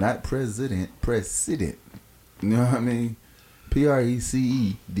 Not president, precedent. You know what I mean?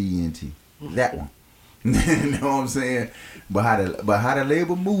 PRECEDNT. That one. You know what I'm saying? But how the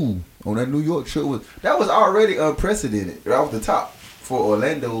label move on that New York trip was already unprecedented right off the top for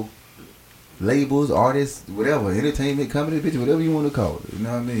Orlando labels, artists, whatever, entertainment company, bitch, whatever you want to call it. You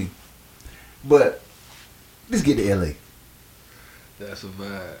know what I mean? But let's get to LA. That's a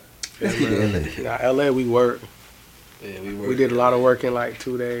vibe. Let's get to LA. Now LA we work. Yeah, we work. We did a lot of work in like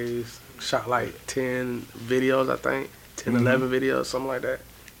 2 days. Shot like 10 videos, I think. 10, 11 videos, something like that.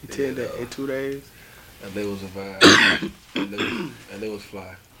 In 2 days. LA was a vibe. LA was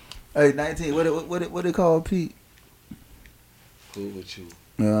fly. Hey, 19, what it called, Pete? Cool with you.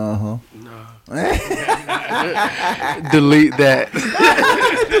 Uh-huh. No. Delete that.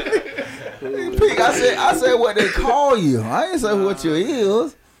 Pete, I said what they call you. I ain't say what you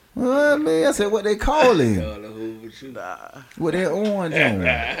is. I mean, I said what they call him. With that orange on.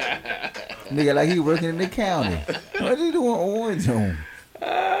 Nigga like he working in the county. What you doing orange on?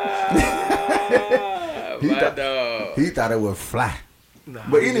 He thought it would fly. Nah,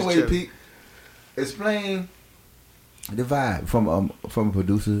 but anyway, Pete, explain the vibe from a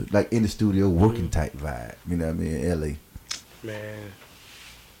producer, like in the studio, working type vibe. You know what I mean? In LA. Man,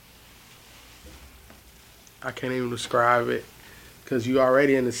 I can't even describe it. Cause you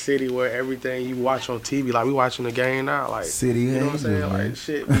already in the city where everything you watch on TV, like we watching the game now, like city, you know what I'm saying? Like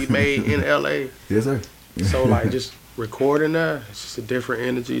shit we made in LA. Yes, sir. So like just recording that, it's just a different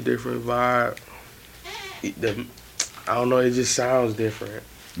energy, different vibe. I don't know, it just sounds different.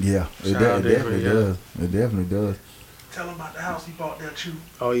 Yeah, it definitely does. It definitely does. Tell him about the house he bought there, Chu.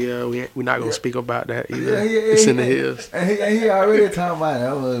 Oh yeah, we're not gonna speak about that either. It's in the hills. And he already talking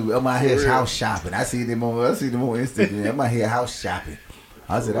about I'm out here house shopping. I see them on Instagram. I'm out here house shopping.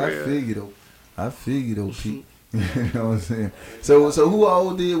 I said, I feel you though, Pete. You know what I'm saying? So who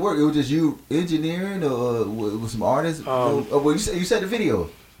all did work? It was just you engineering, or was some artists? Well, you said the video.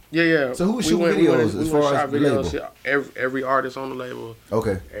 Yeah. So who was shooting videos as far as the label? Every artist on the label.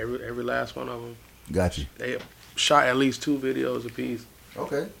 Okay. Every last one of them. Got you. They shot at least 2 videos a piece.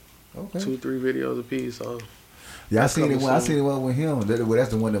 Okay. 2-3 videos a piece. So. Yeah, I seen it one with him. That's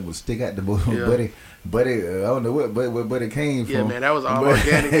the one that would stick out the most. Yeah. Buddy, I don't know what Buddy came from. Yeah, man, that was all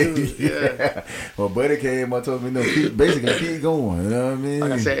organic too. Yeah. Well, Buddy came up, told me, no, keep going. You know what I mean?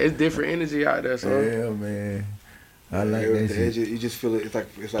 Like I said, it's different energy out there. So. Yeah, man. I like that shit. You just feel it.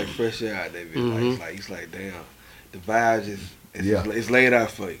 It's like fresh air out there. Mm-hmm. It's like damn. The vibe it's laid out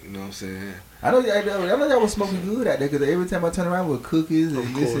for you. You know what I'm saying? I know y'all was smoking good out there because every time I turn around with cookies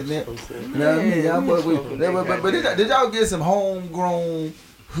and this and that. You know what I mean? Y'all, but did y'all get some homegrown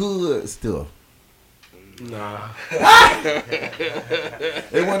hood stuff? Nah.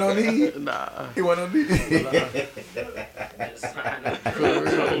 It went on these? Nah. It went on these?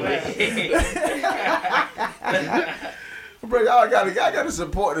 Bro, y'all gotta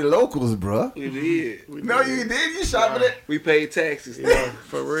support the locals, bro. We did. No, you did. You shopping it. We paid taxes. Yeah,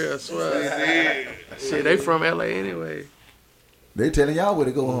 for real. I swear. We did. Shit, they from LA anyway. They telling y'all where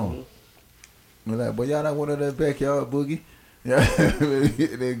to go home. We're like, boy, y'all not one of that backyard boogie. Yeah,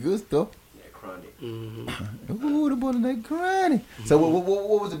 they good stuff. Mm-hmm. Ooh, the boy that crying. Mm-hmm. So what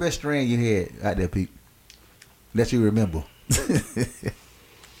was the best strain you had out there, Pete? That you remember?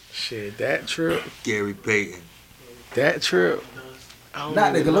 Shit, that trip. Gary Payton. That trip.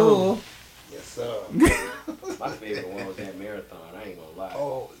 Not the glove. Yes, sir. My favorite one was that marathon. I ain't gonna lie.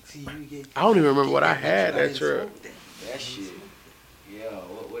 Oh, see, I don't even remember what I had that trip. That shit. Yeah,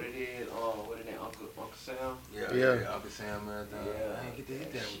 what it is? What it is? Uncle Sam? Yeah. Uncle Sam marathon. Yeah. I ain't get to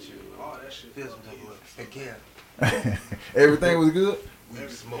hit that with you. Oh, that shit Feels some type of way. Again. Everything was good. We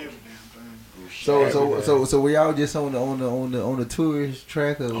smoked. So we all just on the tourist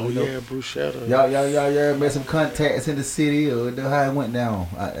track, or bruschetta. Y'all made some contacts in the city, or how it went down?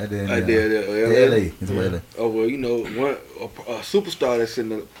 I did. LA. Oh well, you know, a superstar that's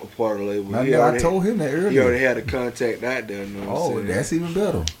in a part of the label. I told him that earlier. He already had a contact out there. You know what I'm saying? That's even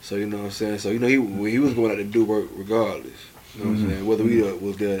better. So you know what I'm saying. So you know he was going out to do work regardless. You know what I'm saying? Whether we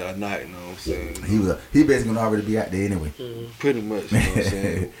was there or not, you know what I'm saying? He basically gonna already be out there anyway. Pretty much, you know what I'm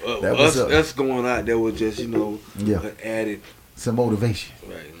saying? Us going out there was just, an added some motivation.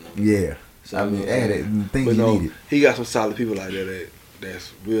 Right. Yeah. So, added things you needed. He got some solid people out there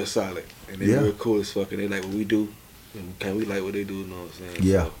that's real solid. And they real cool as fuck. And they like what we do. And can we like what they do, you know what I'm saying?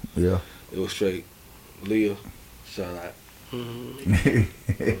 Yeah. So, yeah. It was straight. Leah, shout out.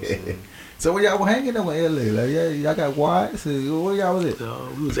 So where y'all were hanging out in LA? Like, y'all got whites? Where y'all was at?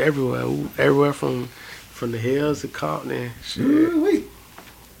 We was everywhere. Everywhere from the hills to Compton. Shit.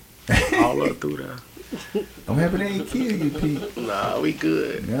 All up through there. I'm happy they ain't kill you, Pete. Nah, we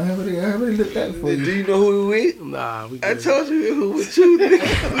good. I'm happy they looked out for you. Do you know who we with? Nah, we good. I told you who was shooting.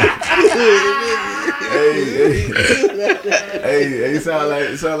 Hey, it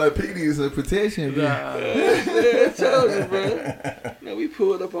sound like Pete needs some protection, bro. Nah. I told you, bro. Now we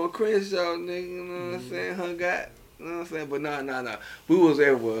pulled up on Crenshaw, nigga, you know what I'm saying? Hung out, you know what I'm saying? But nah. We was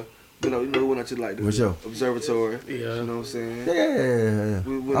everywhere. You know, we went out to like the observatory. Yeah. You know what I'm saying? Yeah.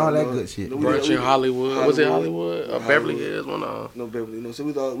 All that good shit. Brunch in Hollywood. Was it Hollywood? Beverly Hills? No, Beverly. You know, so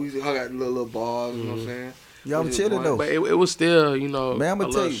we hung out in little bars, you know what I'm saying? Y'all was chilling though. But it was still, man, I'm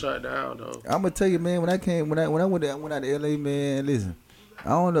gonna tell you, shut down though. I'm gonna tell you, man, when I went out to LA, man, listen. I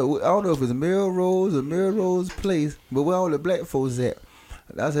don't know if it's Melrose Place, but where all the black folks at.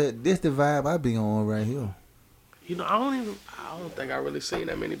 I said, this the vibe I be on right here. I don't think I really seen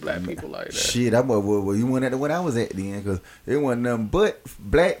that many black people like that. Shit, you went at the one I was at then, because it wasn't nothing but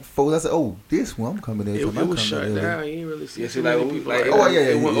black folks. I said, oh, this one I'm coming in. It was shut down. You ain't really see many people like that. Oh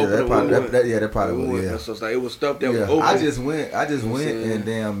yeah. That probably was. Yeah. So it's like it was stuff that was open. I just went in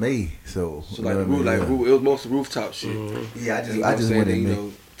damn May. So like it was mostly rooftop shit. Yeah, I just went in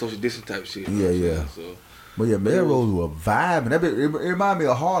May. Social distance type shit. Yeah. So. But yeah, Melrose was vibing. It reminded me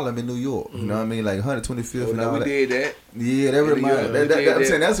of Harlem in New York. You know what I mean? Like 125th and all that. We did that. Yeah, that reminded me. I'm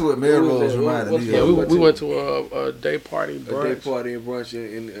saying that's what Melrose reminded me of. Yeah, we went to a day party brunch. A day party and brunch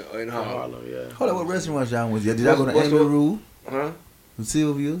in Harlem. Yeah. Hold on, what restaurant y'all was? Did y'all go to Amy Rue? Huh? From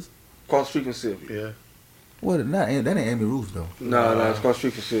Sylvia's? Across the street from Sylvia. Yeah. What? That ain't Amy Rue's though. No, it's across the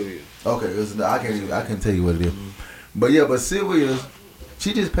street from Sylvia. Okay, I can't tell you what it is. But yeah, Sylvia's,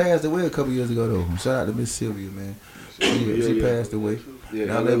 she just passed away a couple years ago though. Shout out to Miss Sylvia, man. She passed away.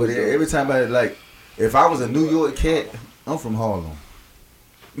 Yeah, but every time if I was a New York cat, I'm from Harlem.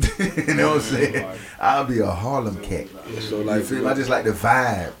 You know what I'm saying? I'll be a Harlem cat. So like, I just like the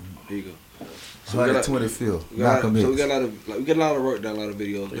vibe. There you go. 125th. So we got a lot of we got a lot of work done, a lot of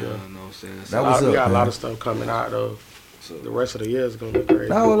videos done. You know what I'm saying? So We got a lot of stuff coming out though. So the rest of the year is gonna be crazy.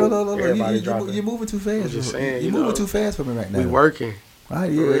 No. You're moving too fast. I'm just saying, you're moving too fast for me right now. We working.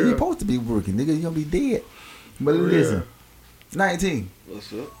 Right, yeah, you're supposed to be working, nigga. You're gonna be dead. But listen, 19.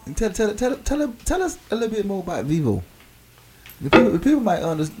 What's up? And tell us a little bit more about Vivo. The people might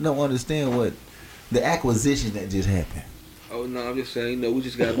don't understand what the acquisition that just happened. Oh no, I'm just saying, we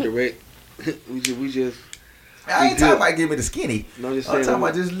just got direct. we just. I ain't talking about give me the skinny. No, I'm just saying. I'm talking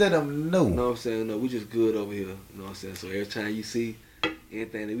about just let them know. No, I'm saying no. We just good over here. You know what I'm saying? So every time you see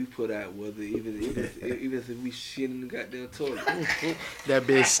anything that we put out, whether even if we shit in the goddamn toilet, that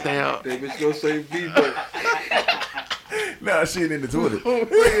bitch stamp. That bitch gonna say Vivo. Nah, shit in the toilet.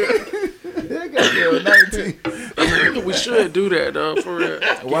 That goddamn 19. We should do that though, for real.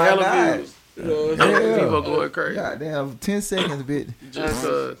 Why not? You know, people going crazy. Goddamn, 10 seconds, bitch. I'm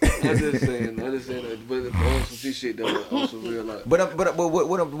just saying that. But on some G shit though, on some real life. But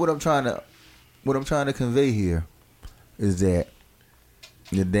what I'm trying to convey here is that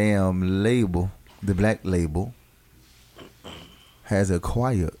the damn label, the black label, has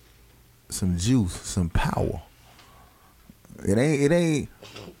acquired some juice, some power. It ain't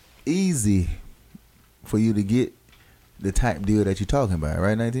easy for you to get the type deal that you're talking about,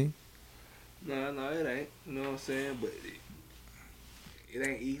 right, 19? No, it ain't. You know what I'm saying? But it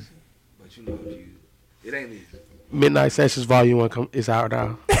ain't easy. But it ain't easy. Midnight Sessions Volume 1 is out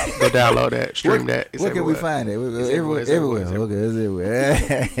now. Go download that, stream that. It's where can we find it? Everywhere. Okay, it's everywhere.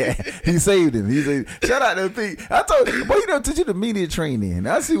 He saved him. Shout out to Pete. I told you, boy, took you the media training.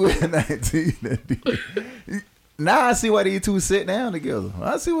 I see what 19. Now I see why these two sit down together.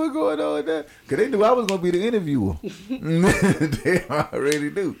 I see what's going on with that. Because they knew I was going to be the interviewer. They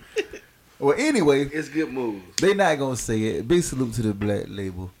already knew. Well, anyway. It's good moves. They not going to say it. Big salute to the black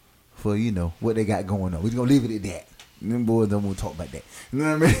label for, what they got going on. We're going to leave it at that. Them boys don't want to talk about that. You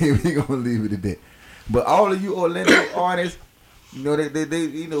know what I mean? We're going to leave it at that. But all of you Orlando artists, they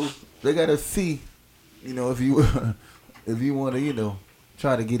got a fee, if you want to,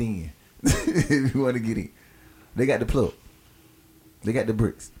 try to get in. If you want to get in. They got the plug. They got the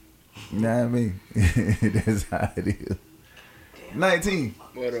bricks. You know what I mean? That's how it is. 19.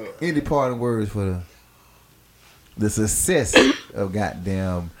 What up? Any parting words for the success of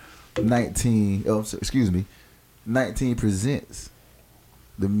goddamn 19? Oh, excuse me. 19 presents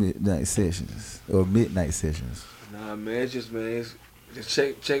the midnight sessions or midnight sessions. Nah, man, just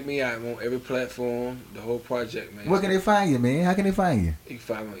check me out on every platform. The whole project, man. Where can they find you, man? How can they find you? You can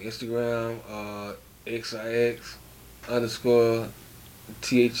find me on Instagram, X1X _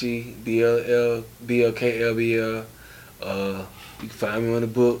 THEBLKLBL. You can find me on the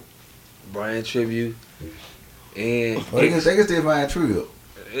book, Brian Tribute, and they can still find Tribute.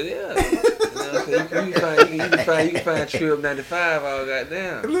 Yeah, you can find Trib 95 all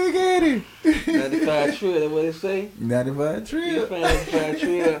goddamn. Look at it. 95 Trib, that's what it say. 95 Trib. You can find 95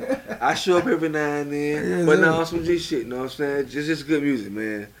 Trib. I show up every now and then, yes, but now on some G shit. You know what I'm saying? Just good music, man.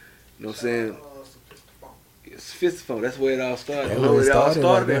 You know what I'm saying? It's fist phone. That's where it all started. It all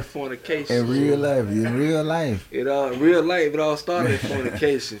started at fornication. In real life. It all started at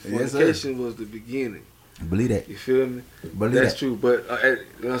fornication. Fornication was the beginning. Believe that. You feel me? That's true. But you know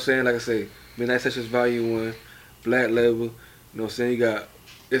what I'm saying? Like I say, Midnight Sessions Volume 1, Black Label. You know what I'm saying? You got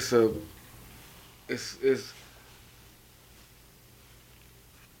it's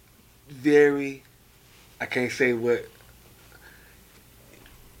very, I can't say what.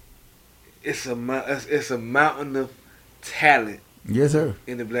 It's a mountain of talent. Yes, sir.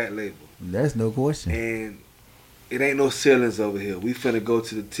 In the Black Label. That's no question. And it ain't no ceilings over here. We finna go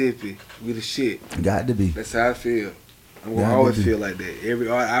to the tippy. We the shit. Got to be. That's how I feel. I'm gonna always feel like that.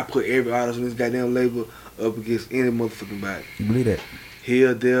 I put every artist on this goddamn label up against any motherfucking body. You believe that?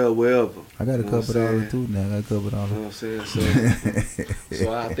 Here, there, wherever. I got a couple dollars too now. You know what I'm saying?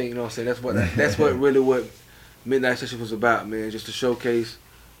 So I think, you know what I'm saying, that's what really what Midnight Session was about, man. Just to showcase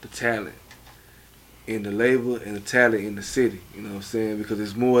the talent in the label and the talent in the city. You know what I'm saying? Because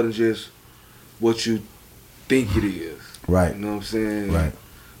it's more than just what you think it is. Right. You know what I'm saying? Right.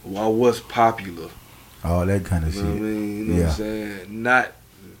 Or what's popular. All that kind of shit. You know what I mean? You know what I'm saying?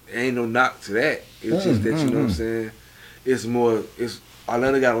 Ain't no knock to that. It's just that, you know what I'm saying?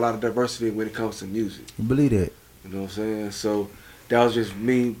 Atlanta got a lot of diversity when it comes to music. You believe that? You know what I'm saying? So that was just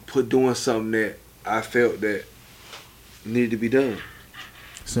me doing something that I felt that needed to be done.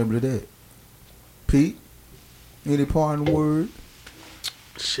 Simply that. Pete, any parting word?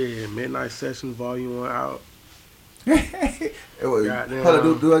 Shit, Midnight Sessions Volume 1 out. Hold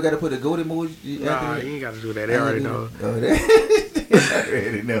on, do I gotta put a goat emoji? Nah, you ain't gotta do that. They already know. They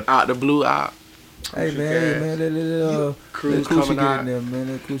already know. Out the blue out. Hey man, Cruz let Coochie coming get out. in there,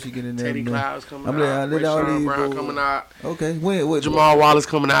 man. Let Coochie get in there, Teddy man. Cloud's coming I'm out. let all Rayshawn these Brown boys- coming out. Okay, when? What? Jamal Wallace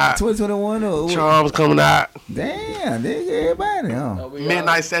coming out. 2021 or what? Charms coming out. Damn, nigga, everybody, huh?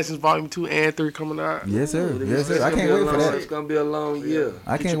 Midnight Sessions Volume 2 and 3 coming out. Yes, sir. Ooh, Yes, sir. it's I gonna can't be a wait for long- that. It's gonna be a long year.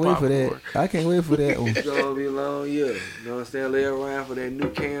 I Get can't your wait for that. popcorn. I can't wait for that. It's gonna be a long year. You know what I'm saying? Lay around for that new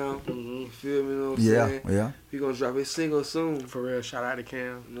Cam. You feel me? You know what I'm saying? Yeah. He gonna drop his single soon. For real, shout out to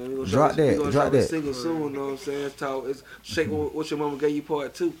Cam. You know, he gonna Drop that, He gonna drop drop his that. single soon. You know what I'm saying? Talk. It's Shake What Your Mama Gave You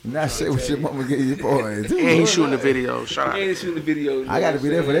Part 2. Not shit with your mama get you boy. And he's shooting the video. Shout out. And he's shooting the video. You know I got to what be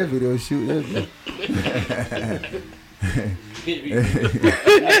I'm there for saying? that video shoot.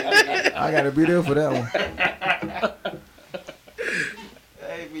 I got to be there for that one.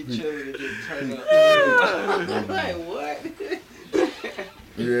 Hey, be chilling to just turn up. Like what?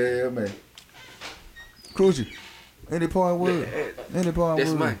 Yeah, man. Crucial. Any point word? Any point That's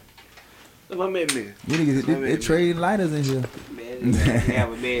word? mine. That's my man. You niggas, they trading lighters in here. Man,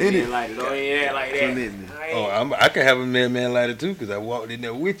 have a man like it. Oh yeah, like that. Oh, I can have a man lighter too, cause I walked in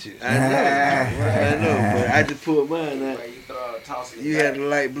there with you. I know, but I just pulled mine out. You had the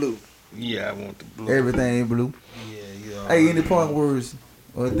light blue. Yeah, I want the blue. Everything blue. Yeah. Hey, any point words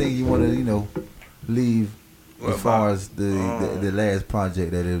or things you want to, leave What as far about- as the last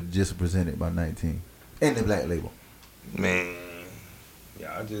project that it just presented by 19 and the Black Label? Man,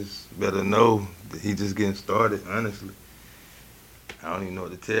 y'all just better know that he just getting started, honestly. I don't even know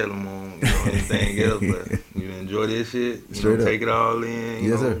what to tell him on anything else, but you enjoy this shit. Straight up. Take it all in.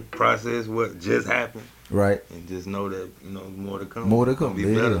 Yes, sir. Process what just happened, Right. and just know that more to come. More to come. Be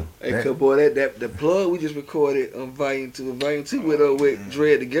Yeah. better. Hey, That- cuz boy, that the plug we just recorded on Volume 2 with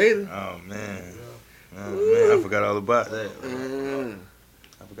Dread the Gator. Oh man, I forgot all about that. Mm.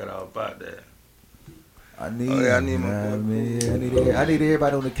 I forgot all about that. I need I need my I boy. need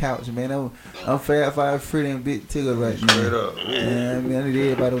everybody on the couch, man. I'm Fat Five, Freddy, and Big Tigger right now. Straight up. Yeah, I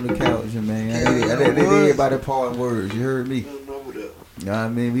need everybody on the couch, man. I need everybody parting words. You heard me. You know what I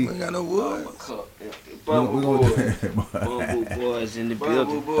mean? We ain't got no wood. Bumble Boys in the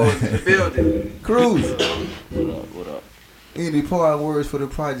building. Cruz, What up? any parting words for the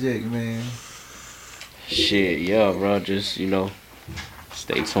project, man? Shit, yeah, bro. Just,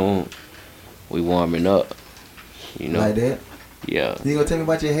 stay tuned. We warming up. Like that? Yeah. You gonna tell me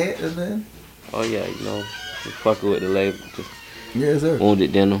about your hat or nothing? Oh, yeah, just fucking with the label. Just Yes, sir.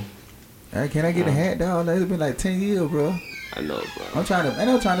 Wounded Denim. Hey, can I get a hat, dog? It's been like 10 years, bro. I know, bro. I'm trying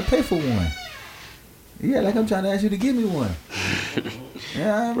to pay for one. Yeah, like I'm trying to ask you to give me one.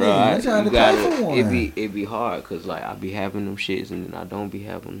 Yeah, Bro, I'm trying to pay for one. it be hard, cause like I be having them shits and then I don't be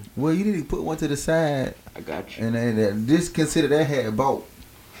having them. Well, you need to put one to the side I got you. and then just consider that hat bought.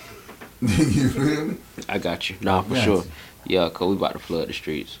 You feel me? I got you. Nah, for Got sure. you. Yeah, cause we about to flood the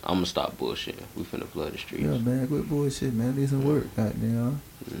streets. I'm gonna stop bullshitting. We finna flood the streets. Yeah, man, quit bullshit, man. Need some work, goddamn.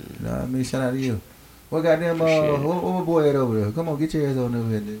 You know what I mean? Shout out to you. What goddamn, Appreciate it. what my boy at over there? Come on, get your ass on over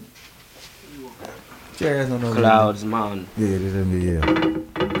here, dude. Get your ass on over Clouds Mountain. there. Yeah, this is me, yeah.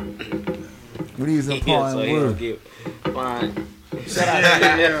 We need some Yeah, parting so he don't words. get fine. Shout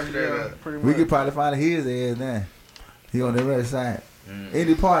out to pretty much. We could probably find his ass now. He on the right side.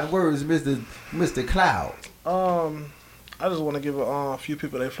 Any parting words, Mr. Cloud? I just want to give a few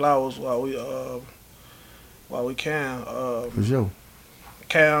people their flowers while we can. For sure.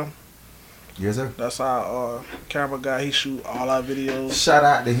 Cam, Yes, sir. that's our camera guy. He shoot all our videos. Shout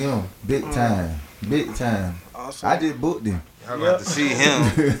out to him. Big time. Big time. Also, I just booked him. I'm going to have to see him.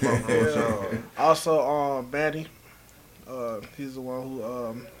 yeah. Also, Manny. He's the one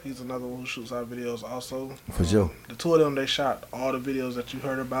who he's another one who shoots our videos also. For sure. The two of them, they shot all the videos that you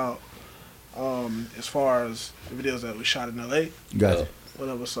heard about. As far as the videos that we shot in LA, Gotcha.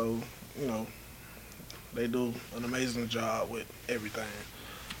 whatever. So, they do an amazing job with everything.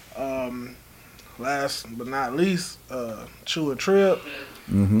 Last but not least, Chu and Trip,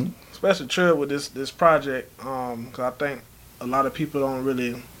 Mm-hmm. especially Trip with this project, because I think a lot of people don't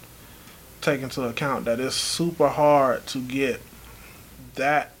really take into account that it's super hard to get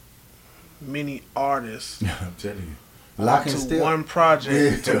that many artists I'm telling you. Lock and to step. one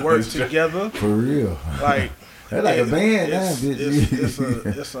project to work together. For real. Like, That's like a band now, it's,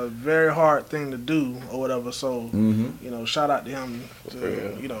 bitch. it's a very hard thing to do or whatever. So, Mm-hmm. shout out to him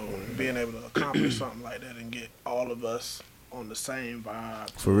to, being able to accomplish something like that and get all of us on the same vibe.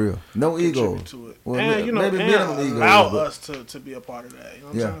 For real. No ego. Contribute to it. Well, And, maybe and minimum ego, allow but- us to be a part of that. You know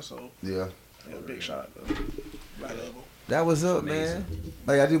what Yeah. I'm saying? So, Yeah. big shout out to Black Label. That was up, man.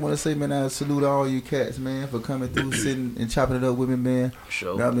 Like, I just want to say, man, I salute all you cats, man, for coming through, sitting and chopping it up with me, man.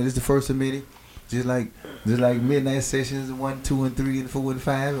 Sure. You know what I mean? This is the first of many. Just like midnight sessions 1, 2, and 3, and 4, and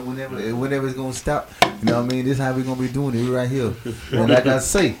 5, and whenever it's gonna stop. You know what I mean? This is how we gonna be doing it right here. And like I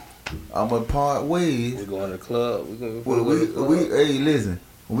say, I'm gonna part ways. We going to the club. Hey, listen.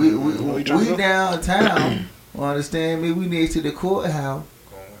 We downtown. Understand me? We next to the courthouse.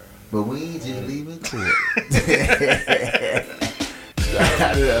 But we ain't just leaving court.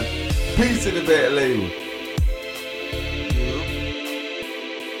 Peace to the bad label.